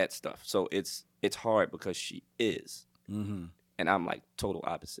any of that stuff. So it's hard because she is. Mm-hmm. And I'm like total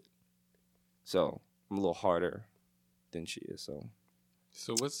opposite. So I'm a little harder than she is.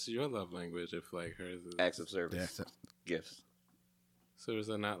 So what's your love language if like hers is Acts of service, gifts. So is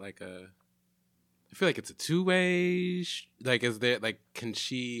it not like I feel like it's a two-way. Like, is there like, can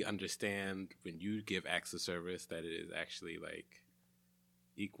she understand when you give acts of service that it is actually like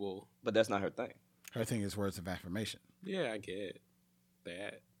equal? But that's not her thing. Her thing is words of affirmation. Yeah, I get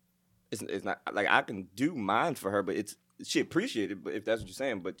that. It's not like I can do mine for her, but she appreciated it. But if that's what you're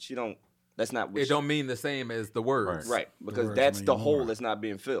saying, but she don't. That's not what It don't mean the same as the words. right, because words that's mean the more. hole that's not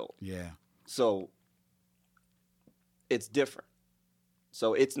being filled. Yeah. So it's different.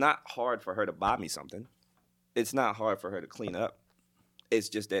 So it's not hard for her to buy me something. It's not hard for her to clean up. It's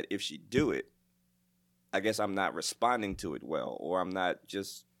just that if she do it, I guess I'm not responding to it well, or I'm not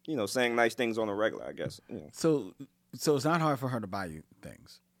just, saying nice things on the regular, I guess. So it's not hard for her to buy you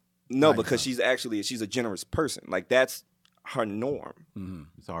things. No, because she's a generous person. Like, that's her norm. Mm-hmm.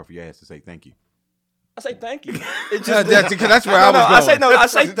 It's hard for your ass to say thank you. I say thank you. It's just that's where I was going. I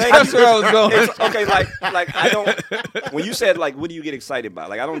say thank you. That's where I was going. Okay, like I don't. When you said like, what do you get excited about?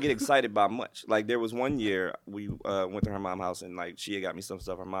 Like, I don't get excited about much. Like, there was one year we went to her mom's house and like she had got me some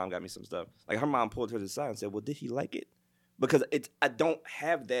stuff. Her mom got me some stuff. Like, her mom pulled her to the side and said, "Well, did he like it?" Because I don't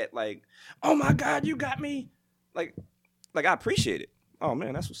have that like, oh my God, you got me. Like I appreciate it. Oh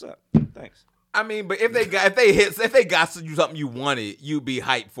man, that's what's up. Thanks. I mean, but if they got you something you wanted, you'd be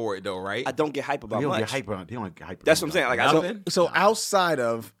hyped for it though, right? I don't get hype about He don't much. get hype on. He don't get hype. That's what I'm saying. Like, Nothing? So outside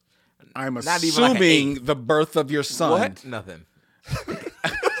of, I'm Not even like an assuming the birth of your son. What? Nothing.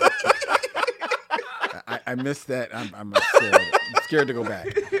 I missed that. I'm scared to go back.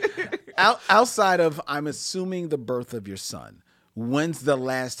 Outside of, I'm assuming the birth of your son. When's the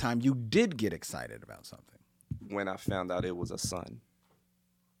last time you did get excited about something? when I found out it was a son.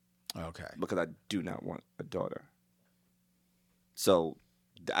 Okay. Because I do not want a daughter. So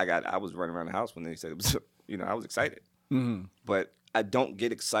I was running around the house when they said it was, I was excited. Mm-hmm. But I don't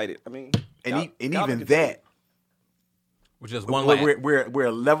get excited. I mean, and even that, which is one where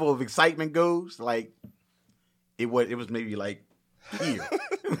a level of excitement goes, like it was maybe like here.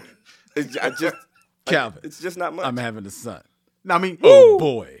 Calvin, it's just not much. I'm having a son. No, I mean, oh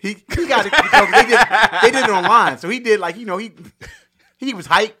boy, he got it because they did it online. So he did he was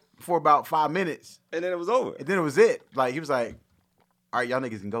hyped for about 5 minutes, and then it was over. And then it was it. Like he was like, "All right, y'all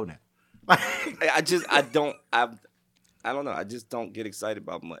niggas can go now." I don't know. I just don't get excited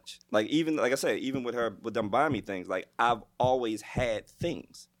about much. Like I said, even with them buying me things, like I've always had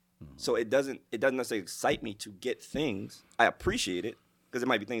things, so it doesn't necessarily excite me to get things. I appreciate it because it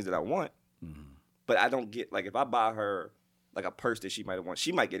might be things that I want, but I don't get if I buy her like a purse that she might want,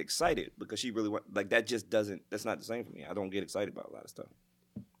 she might get excited because she really want that. Just doesn't. That's not the same for me. I don't get excited about a lot of stuff.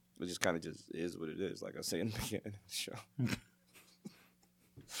 It just kind of just is what it is. Like I said in the beginning of the show.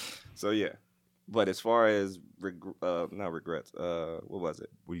 So yeah. But as far as not regrets, what was it?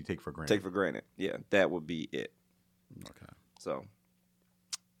 What do you take for granted? Take for granted. Yeah, that would be it. Okay. So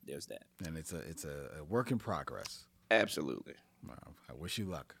there's that. And it's a work in progress. Absolutely. Wow. I wish you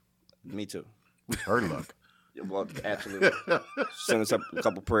luck. Me too. Her luck. Yeah, well, absolutely. Send us a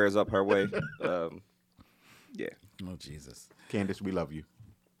couple prayers up her way. Yeah. Oh Jesus, Candace, we love you.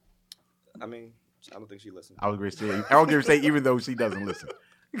 I mean, I don't think she listens. I was going to say even though she doesn't listen.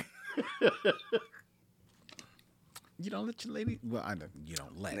 You don't let your lady. Well, I know you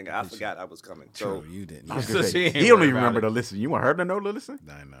don't let. Nigga, I forgot I was coming. True, So you didn't. I was Yeah. gonna So say, she ain't he don't worried even about remember it. to listen. You want her to know to listen?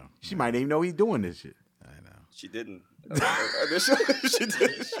 I know. She might even know he's doing this shit. I know. she didn't. She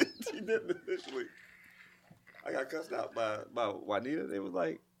didn't initially. I got cussed out by Juanita. They was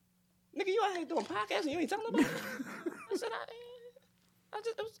like, "Nigga, you out here doing podcasts and you ain't telling nobody." I said, I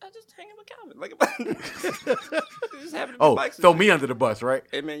just hanging with Calvin. Like, just having to be bikes and throw shit. me under the bus, right?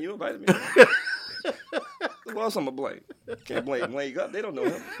 Hey man, you invited me. Who else I'm gonna blame? Can't blame Leg Up. They don't know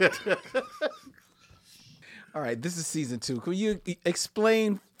him. All right, this is season 2. Could you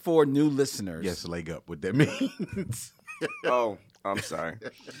explain for new listeners? Yes, leg up. What that means? Oh, I'm sorry.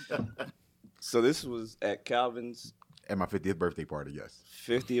 So this was at Calvin's At my 50th birthday party. Yes.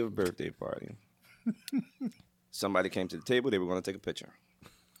 50th birthday party. Somebody came to the table. They were going to take a picture.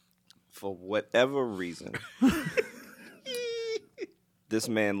 For whatever reason, this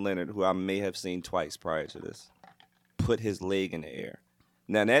man, Leonard, who I may have seen twice prior to this, put his leg in the air.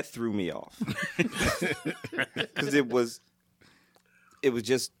 Now, that threw me off. Because it was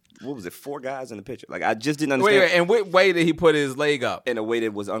just, what was it, 4 guys in the picture. Like, I just didn't understand. Wait, and what way did he put his leg up? In a way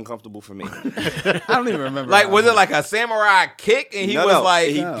that was uncomfortable for me. I don't even remember. Like, was it like a samurai kick? And he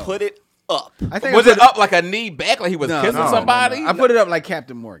he put it up. I think was I it up like a knee back, like he was kissing somebody? No. I put it up like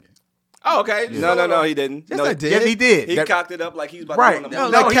Captain Morgan. Oh, okay. No, he didn't. Yes, no, I did. Yes, he did. He cocked it up like he was about Right. to go on No,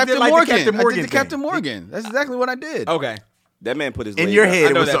 the No, like he Captain did like the Morgan. Captain Morgan I did the thing. Captain Morgan. That's exactly what I did. Okay. That man put his In leg your up. head, I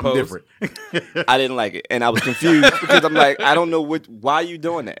it know was that something pose. different. I didn't like it, and I was confused because I'm like, I don't know why are you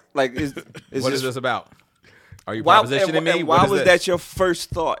doing that? Like, it's What is this about? Are you why, propositioning me? and why What is was this? that your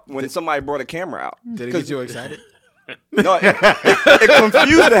first thought when somebody brought a camera out? Did it get you excited? No, it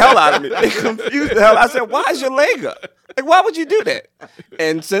confused the hell out of me. It confused the hell. I said, "Why is your leg up? Like, why would you do that?"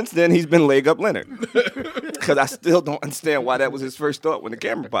 And since then, he's been leg up Leonard because I still don't understand why that was his first thought when the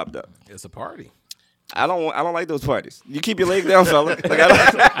camera popped up. It's a party. I don't like those parties. You keep your leg down, fella. Like,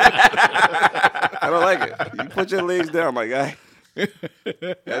 I don't like it. You put your legs down, my guy. I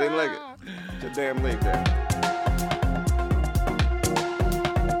didn't like it. Put your damn leg down.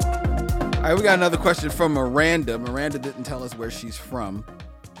 All right, we got another question from Miranda. Miranda didn't tell us where she's from.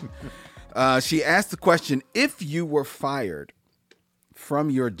 She asked the question, if you were fired from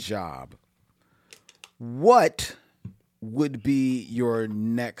your job, what would be your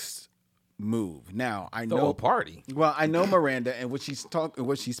next move? Now, I Throw know a party. Well, I know Miranda, and what she's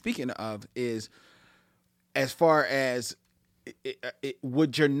speaking of is, as far as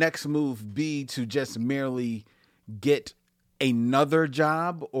would your next move be to just merely get another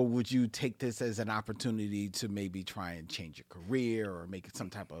job, or would you take this as an opportunity to maybe try and change your career or make it some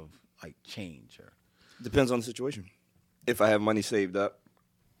type of like change? Or Depends on the situation. If I have money saved up,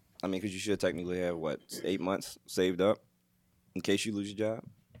 I mean, because you should technically have, 8 months saved up in case you lose your job,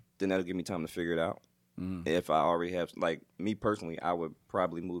 then that'll give me time to figure it out. If I already have, like, me personally, I would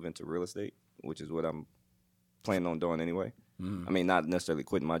probably move into real estate, which is what I'm planning on doing anyway. I mean, not necessarily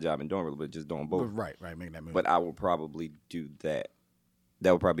quitting my job and doing real, but just doing both. right, make that move. But I will probably do that.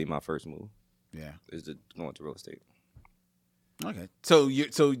 That would probably be my first move. Yeah, is to go into real estate. Okay, so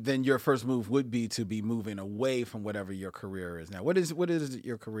then your first move would be to be moving away from whatever your career is now. What is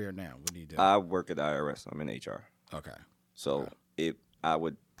your career now? What do you do? I work at the IRS. I'm in HR. Okay, so I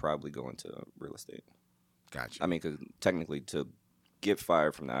would probably go into real estate. Gotcha. I mean, because technically, to get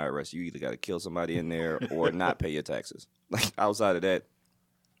fired from the IRS, you either got to kill somebody in there or not pay your taxes. Like, outside of that,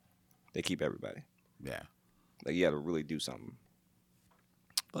 they keep everybody. Yeah. Like, you got to really do something.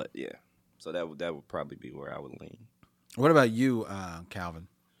 But yeah, so that would probably be where I would lean. What about you, Calvin?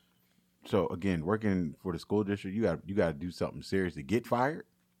 So again, working for the school district, you got to do something serious to get fired.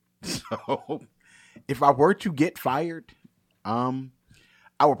 So if I were to get fired, I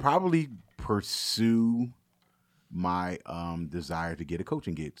would probably pursue my desire to get a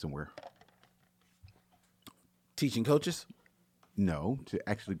coaching gig somewhere. Teaching coaches? No, to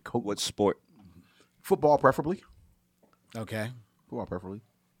actually coach. What sport? Football, preferably. Okay. Football, preferably.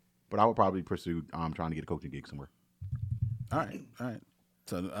 But I would probably pursue trying to get a coaching gig somewhere. All right.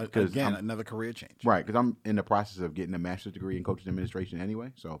 So again, another career change. Right, because I'm in the process of getting a master's degree in coaching administration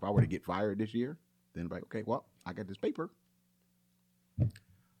anyway. So if I were to get fired this year, then I'm like, okay, well, I got this paper.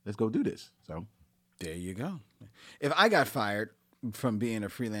 Let's go do this. So there you go. If I got fired from being a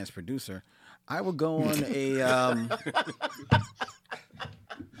freelance producer, I would go on a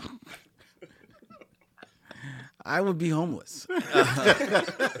I would be homeless.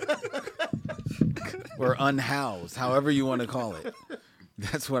 Or unhoused, however you want to call it.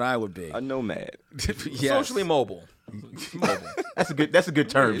 That's what I would be. A nomad. Yes. Socially mobile. That's a good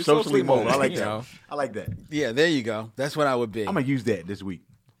term. Yeah, socially mobile. I like you that. know. I like that. Yeah, there you go. That's what I would be. I'm gonna use that this week.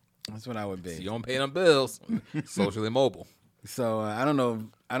 That's what I would be. So you don't pay them bills. Socially mobile. So I don't know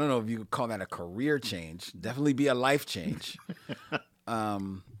if you could call that a career change. Definitely be a life change.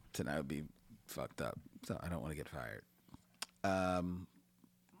 So that would be fucked up. So I don't want to get fired.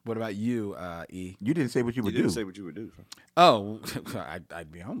 What about you, E? You didn't say what you would You do. didn't say what you would do. Oh,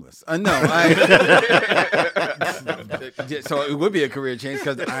 I'd be homeless. No, so it would be a career change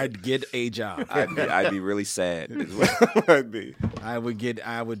because I'd get a job. I'd be really sad. Is what I'd be. I would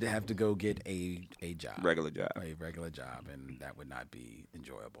have to go get a job, Regular job. a regular job, and that would not be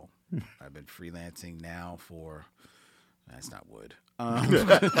enjoyable. I've been freelancing now for. That's not wood. I'm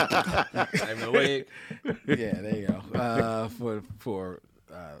awake. Yeah, there you go. For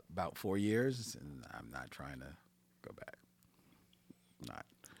about 4 years, and I'm not trying to go back. Not.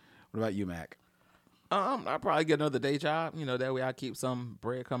 What about you, Mac? I'll probably get another day job. You know, that way I keep some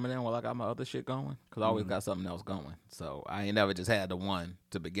bread coming in while I got my other shit going. Because I always got something else going. So I ain't never just had the one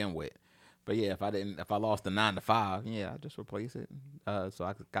to begin with. But yeah, if I lost the 9 to 5, yeah, I just replace it. So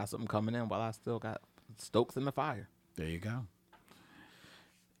I got something coming in while I still got stokes in the fire. There you go.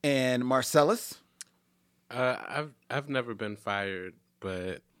 And Marcellus? I've never been fired,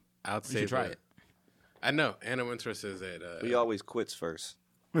 but I'd say should try it. I know Anna Wintour says that. We always quits first.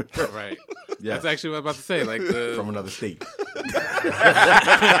 Right. That's actually what I'm about to say. Like From another state.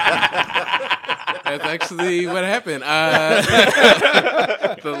 That's actually what happened.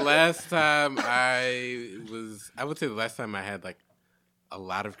 The last time I would say the last time I had like a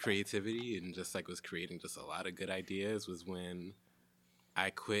lot of creativity and just like was creating just a lot of good ideas was when I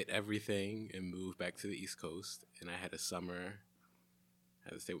quit everything and moved back to the East Coast. And I had a summer. I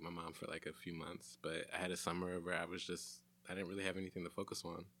had to stay with my mom for like a few months, but I had a summer where I didn't really have anything to focus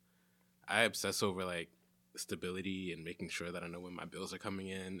on. I obsess over like stability and making sure that I know when my bills are coming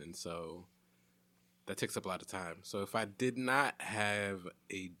in, and so that takes up a lot of time. So if I did not have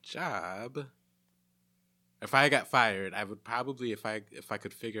a job, if I got fired, I would probably, if I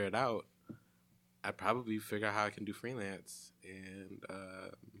could figure it out, I'd probably figure out how I can do freelance, and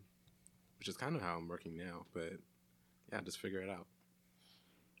which is kind of how I'm working now. But yeah, just figure it out.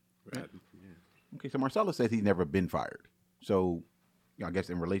 Right. Yeah. Okay, so Marcellus says he's never been fired. So, I guess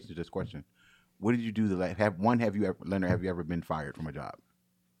in relation to this question, what did you do have you ever been fired from a job?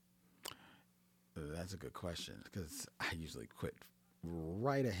 That's a good question because I usually quit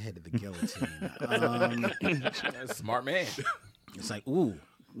right ahead of the guillotine. Smart man. It's like, ooh.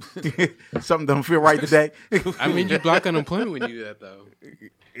 Something don't feel right today. I mean, you block unemployment when you do that, though.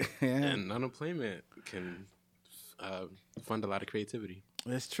 Yeah. And unemployment can fund a lot of creativity.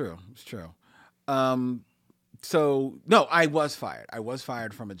 It's true. It's true. So no, I was fired. I was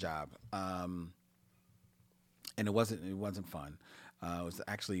fired from a job, and it wasn't fun. It was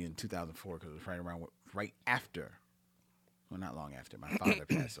actually in 2004 because it was right after, well, not long after my father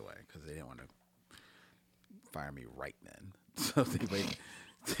passed away because they didn't want to fire me right then. So they waited.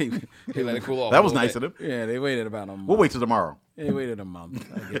 They let it cool off. That was nice of them. Yeah, they waited about a month. We'll wait till tomorrow. They waited a month.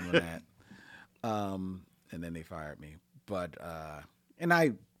 I give them that. And then they fired me. But and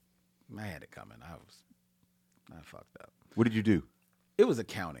I had it coming. I fucked up. What did you do? It was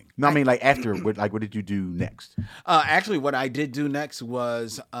accounting. No, I mean like after. What did you do next? Actually, what I did do next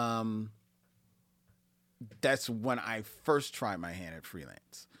was that's when I first tried my hand at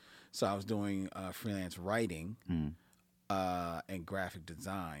freelance. So I was doing freelance writing and graphic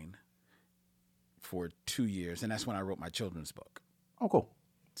design for 2 years, and that's when I wrote my children's book. Oh, cool.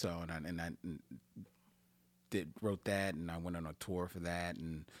 So and I wrote that, and I went on a tour for that,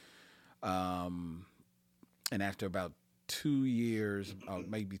 and after about 2 years,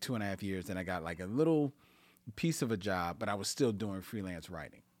 maybe 2.5 years, then I got like a little piece of a job, but I was still doing freelance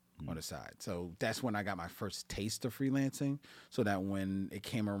writing on the side. So that's when I got my first taste of freelancing, so that when it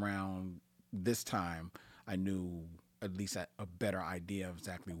came around this time, I knew at least a better idea of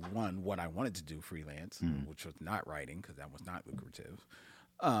exactly, one, what I wanted to do freelance, which was not writing because that was not lucrative.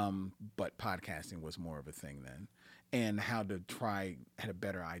 But podcasting was more of a thing then, and had a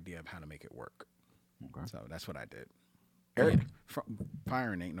better idea of how to make it work. Okay. So that's what I did. Eric,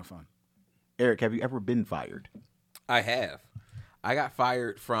 firing ain't no fun. Eric, have you ever been fired? I have. I got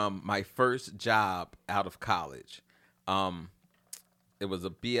fired from my first job out of college. It was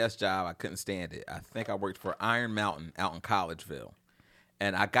a BS job. I couldn't stand it. I think I worked for Iron Mountain out in Collegeville.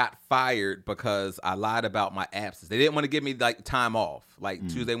 And I got fired because I lied about my absence. They didn't want to give me like time off, like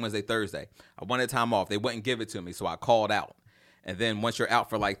Tuesday, Wednesday, Thursday. I wanted time off. They wouldn't give it to me, so I called out. And then once you're out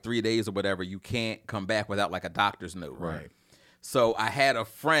for like 3 days or whatever, you can't come back without like a doctor's note, right? So I had a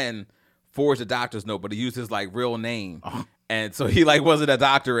friend forge a doctor's note, but he used his like real name. And so he like wasn't a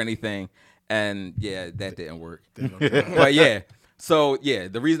doctor or anything. And yeah, that didn't work. But yeah. So, yeah,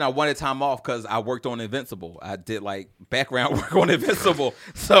 the reason I wanted time off because I worked on Invincible. I did, like, background work on Invincible.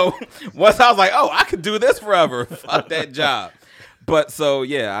 So, once I was like, oh, I could do this forever. Fuck that job. But, so,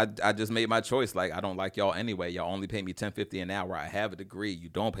 yeah, I just made my choice. Like, I don't like y'all anyway. Y'all only pay me $10.50 an hour. I have a degree. You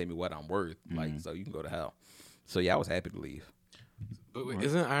don't pay me what I'm worth. Like, so you can go to hell. So, yeah, I was happy to leave. But wait,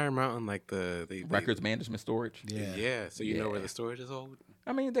 isn't Iron Mountain like the records management storage? Yeah. So you know where the storage is all?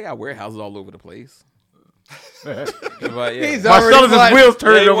 I mean, they got warehouses all over the place. But yeah. He's Marcellus' wheels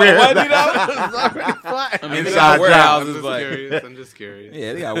turned over here. I mean, they got warehouses, but I'm just curious.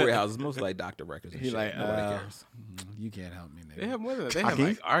 Yeah, they got warehouses, mostly like doctor records and He's shit. like, Nobody cares. You can't help me. Nigga. They have more than that. They have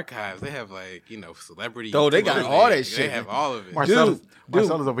like archives. They have like celebrity. Oh, they got all that shit. They have all of it. Marcellus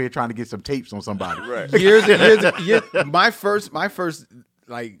over here trying to get some tapes on somebody. Right. years. My first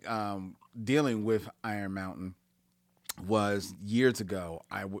like dealing with Iron Mountain was years ago.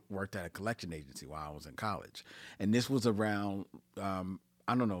 I worked at a collection agency while I was in college, and this was around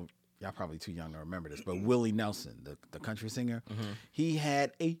I don't know, y'all probably too young to remember this, but Willie Nelson, the country singer, he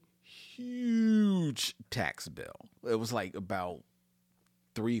had a huge tax bill. It was like about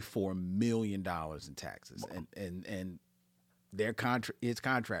 $3-4 million in taxes, and their his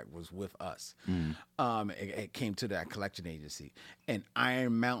contract was with us. It came to that collection agency, and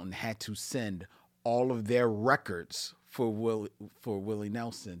Iron Mountain had to send all of their records for Willie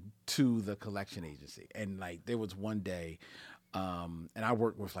Nelson to the collection agency. And like there was one day, and I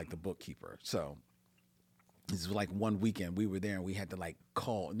worked with like the bookkeeper. So this was like one weekend we were there and we had to like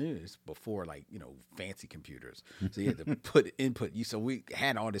call news before like, fancy computers. So you had to put input. So we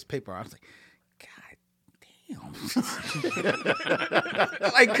had all this paper. I was like, God,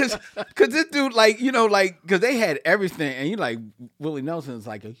 like, cause this dude, like, cause they had everything, and Willie Nelson is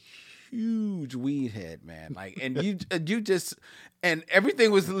like a huge weed head, man. Like, and you just, and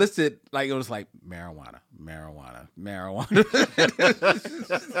everything was listed like it was like marijuana.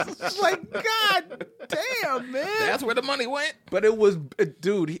 It's like, God damn, man. That's where the money went. But it was,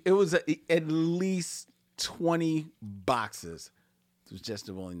 dude. It was at least 20 boxes. It was just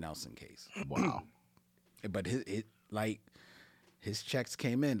the Willie Nelson case. Wow. But his checks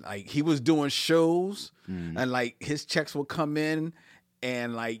came in. Like, he was doing shows, and like his checks would come in,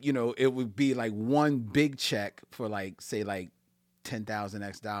 and like, you know, it would be like one big check for like, say like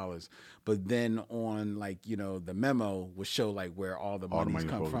 $10,000. But then on, like, you know, the memo would show like where all the money's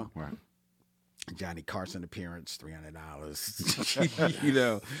come from. Right. Johnny Carson appearance, $300.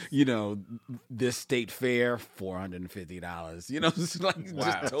 you know, this state fair, $450. You know, it's like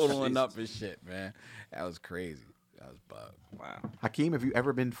just totaling up and shit, man. That was crazy. That was bug. Wow. Hakeem, have you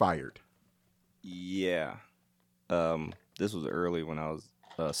ever been fired? Yeah. This was early when I was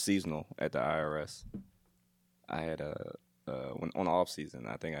seasonal at the IRS. I had when on off season,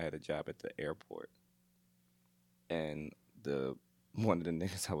 I think I had a job at the airport, and one of the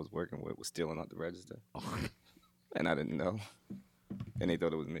niggas I was working with was stealing out the register, and I didn't know, and they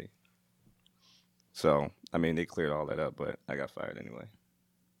thought it was me. So I mean, they cleared all that up, but I got fired anyway.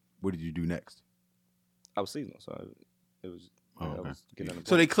 What did you do next? I was seasonal, so it was. I was getting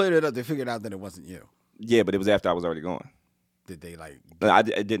So they cleared it up. They figured out that it wasn't you. Yeah, but it was after I was already going. Did they like?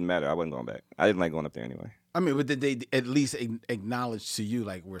 It didn't matter. I wasn't going back. I didn't like going up there anyway. I mean, but did they at least acknowledge to you,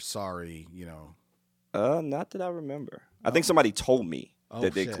 like, we're sorry, you know? Not that I remember. I think somebody told me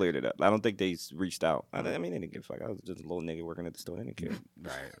that they shit. cleared it up. I don't think they reached out. I mean, they didn't give a fuck. I was just a little nigga working at the store. They didn't care.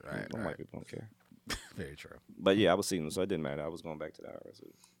 Right. White people don't care. Very true. But yeah, I was seeing them, so it didn't matter. I was going back to the IRS.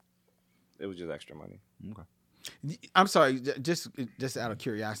 It was just extra money. Okay. I'm sorry, just out of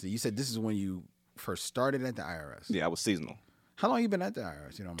curiosity, you said this is when you first started at the IRS. Yeah, I was seasonal. How long you been at the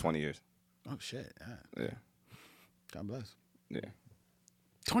IRS? You know, 20 years. Oh shit. Yeah. God bless. Yeah.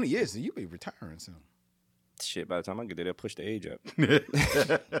 20 years, you be retiring soon. Shit, by the time I get there, they'll push the age up.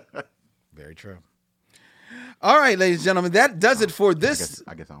 Very true. All right, ladies and gentlemen, that does it for this.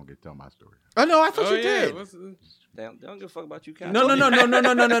 I guess I don't get to tell my story. Oh no, I thought you did. They don't give a fuck about you, Cal. No.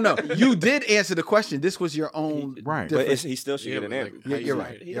 You did answer the question. This was your own. Right. But he still should get an like, answer. Yeah, you're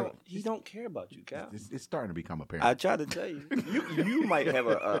right. He don't care about you, Cal. It's starting to become apparent. I tried to tell you. You might have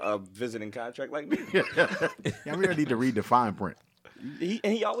a visiting contract like me. Yeah, we don't need to read the fine print.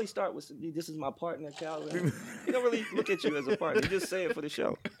 He always start with, "This is my partner, Cal." He don't really look at you as a partner. He just say it for the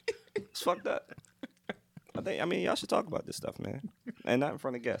show. It's fucked up. I mean, y'all should talk about this stuff, man, and not in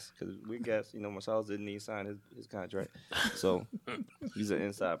front of guests, because we guests. You know, Marcellus didn't need to sign his contract, so these are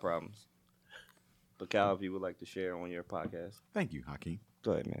inside problems. But Cal, if you would like to share on your podcast, Thank you, Hakeem.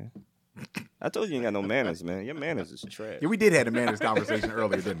 go ahead, man. I told you ain't got no manners, man. Your manners is trash. Yeah, we did have a manners conversation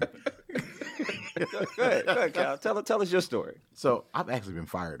earlier, didn't we? Go ahead, Cal. Tell us your story. So I've actually been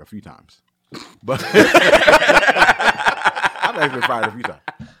fired a few times, but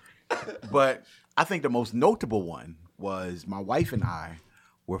But I think the most notable one was my wife and I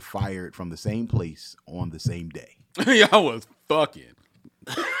were fired from the same place on the same day. Y'all was fucking.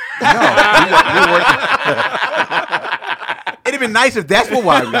 No, we were working. It'd have been nice if that's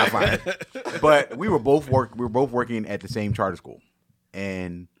why we got fired. But we were both working at the same charter school,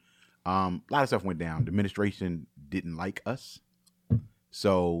 and a lot of stuff went down. The administration didn't like us,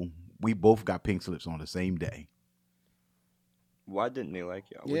 so we both got pink slips on the same day. Why didn't they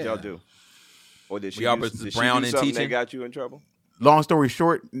like y'all? What Yeah. y'all do? Or did she y'all do, was did brown she do in something teaching? that got you in trouble? Long story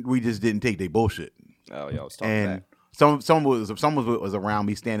short, we just didn't take their bullshit. Oh, y'all was talking And back. some was around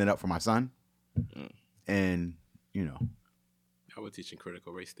me standing up for my son, and you know, I was teaching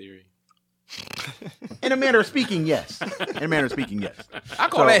critical race theory. in a manner of speaking, yes. In a manner of speaking, yes. I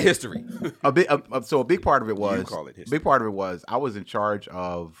call that history. A big part of it was. You call it history. Big part of it was I was in charge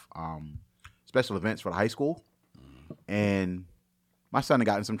of special events for the high school, and my son had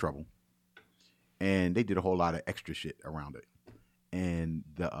gotten in some trouble, and they did a whole lot of extra shit around it, and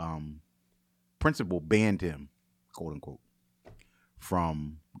the principal banned him, quote unquote,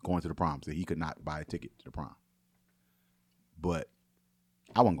 from going to the prom. So he could not buy a ticket to the prom. But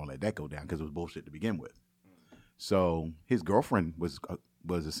I wasn't gonna let that go down because it was bullshit to begin with. So his girlfriend was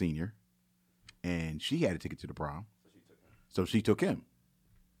a senior, and she had a ticket to the prom, so she took him.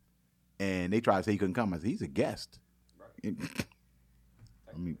 And they tried to say he couldn't come. I said, he's a guest.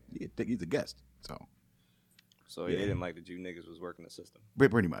 I mean, he's a guest. So They didn't like that you niggas was working the system.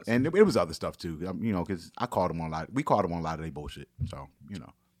 pretty much, and it was other stuff too. You know, because I called him on a lot. We called him on a lot of their bullshit. So you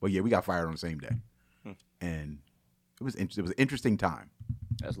know, but yeah, we got fired on the same day, and it was an interesting time.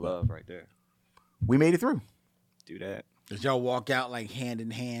 That's love right there. We made it through. Do that. Did y'all walk out like hand in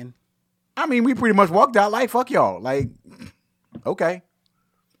hand? I mean, we pretty much walked out like, fuck y'all. Like, okay.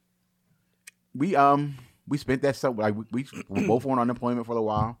 We spent that stuff, like, we were both on unemployment for a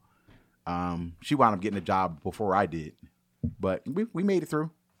while. She wound up getting a job before I did. But we made it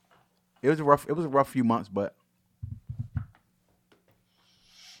through. It was a rough few months, but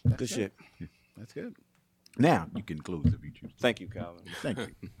Good shit. That's good. now you can close if you choose. Thank you, Calvin. Thank you.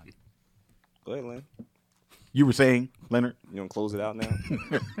 Go ahead, Lynn. You were saying, Leonard? You want to close it out now?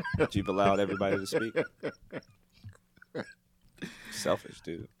 That you've allowed everybody to speak? Selfish,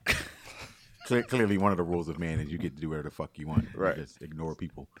 dude. Clearly, one of the rules of man is you get to do whatever the fuck you want. Right. You just ignore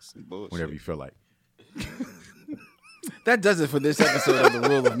people Bullshit. whenever you feel like. That does it for this episode of the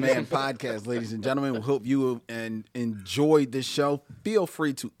Rule of Man podcast, ladies and gentlemen. We hope you enjoyed this show. Feel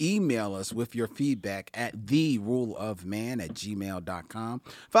free to email us with your feedback at theruleofman@gmail.com.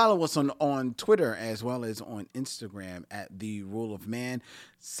 Follow us on Twitter as well as on Instagram at The Rule of Man.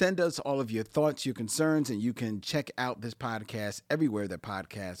 Send us all of your thoughts, your concerns, and you can check out this podcast everywhere that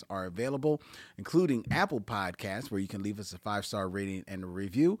podcasts are available, including Apple Podcasts, where you can leave us a 5-star rating and a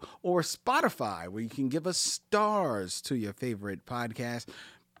review, or Spotify, where you can give us stars to your favorite podcast.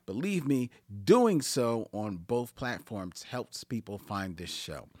 Believe me, doing so on both platforms helps people find this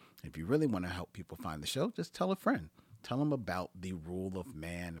show. If you really want to help people find the show, just tell a friend. Tell them about the Rule of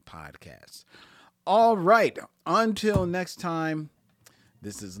Man podcast. All right. Until next time,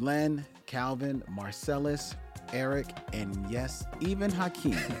 this is Len, Calvin, Marcellus, Eric, and yes, even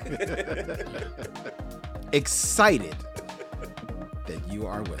Hakeem. Excited that you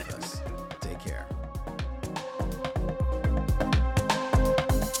are with us. Take care.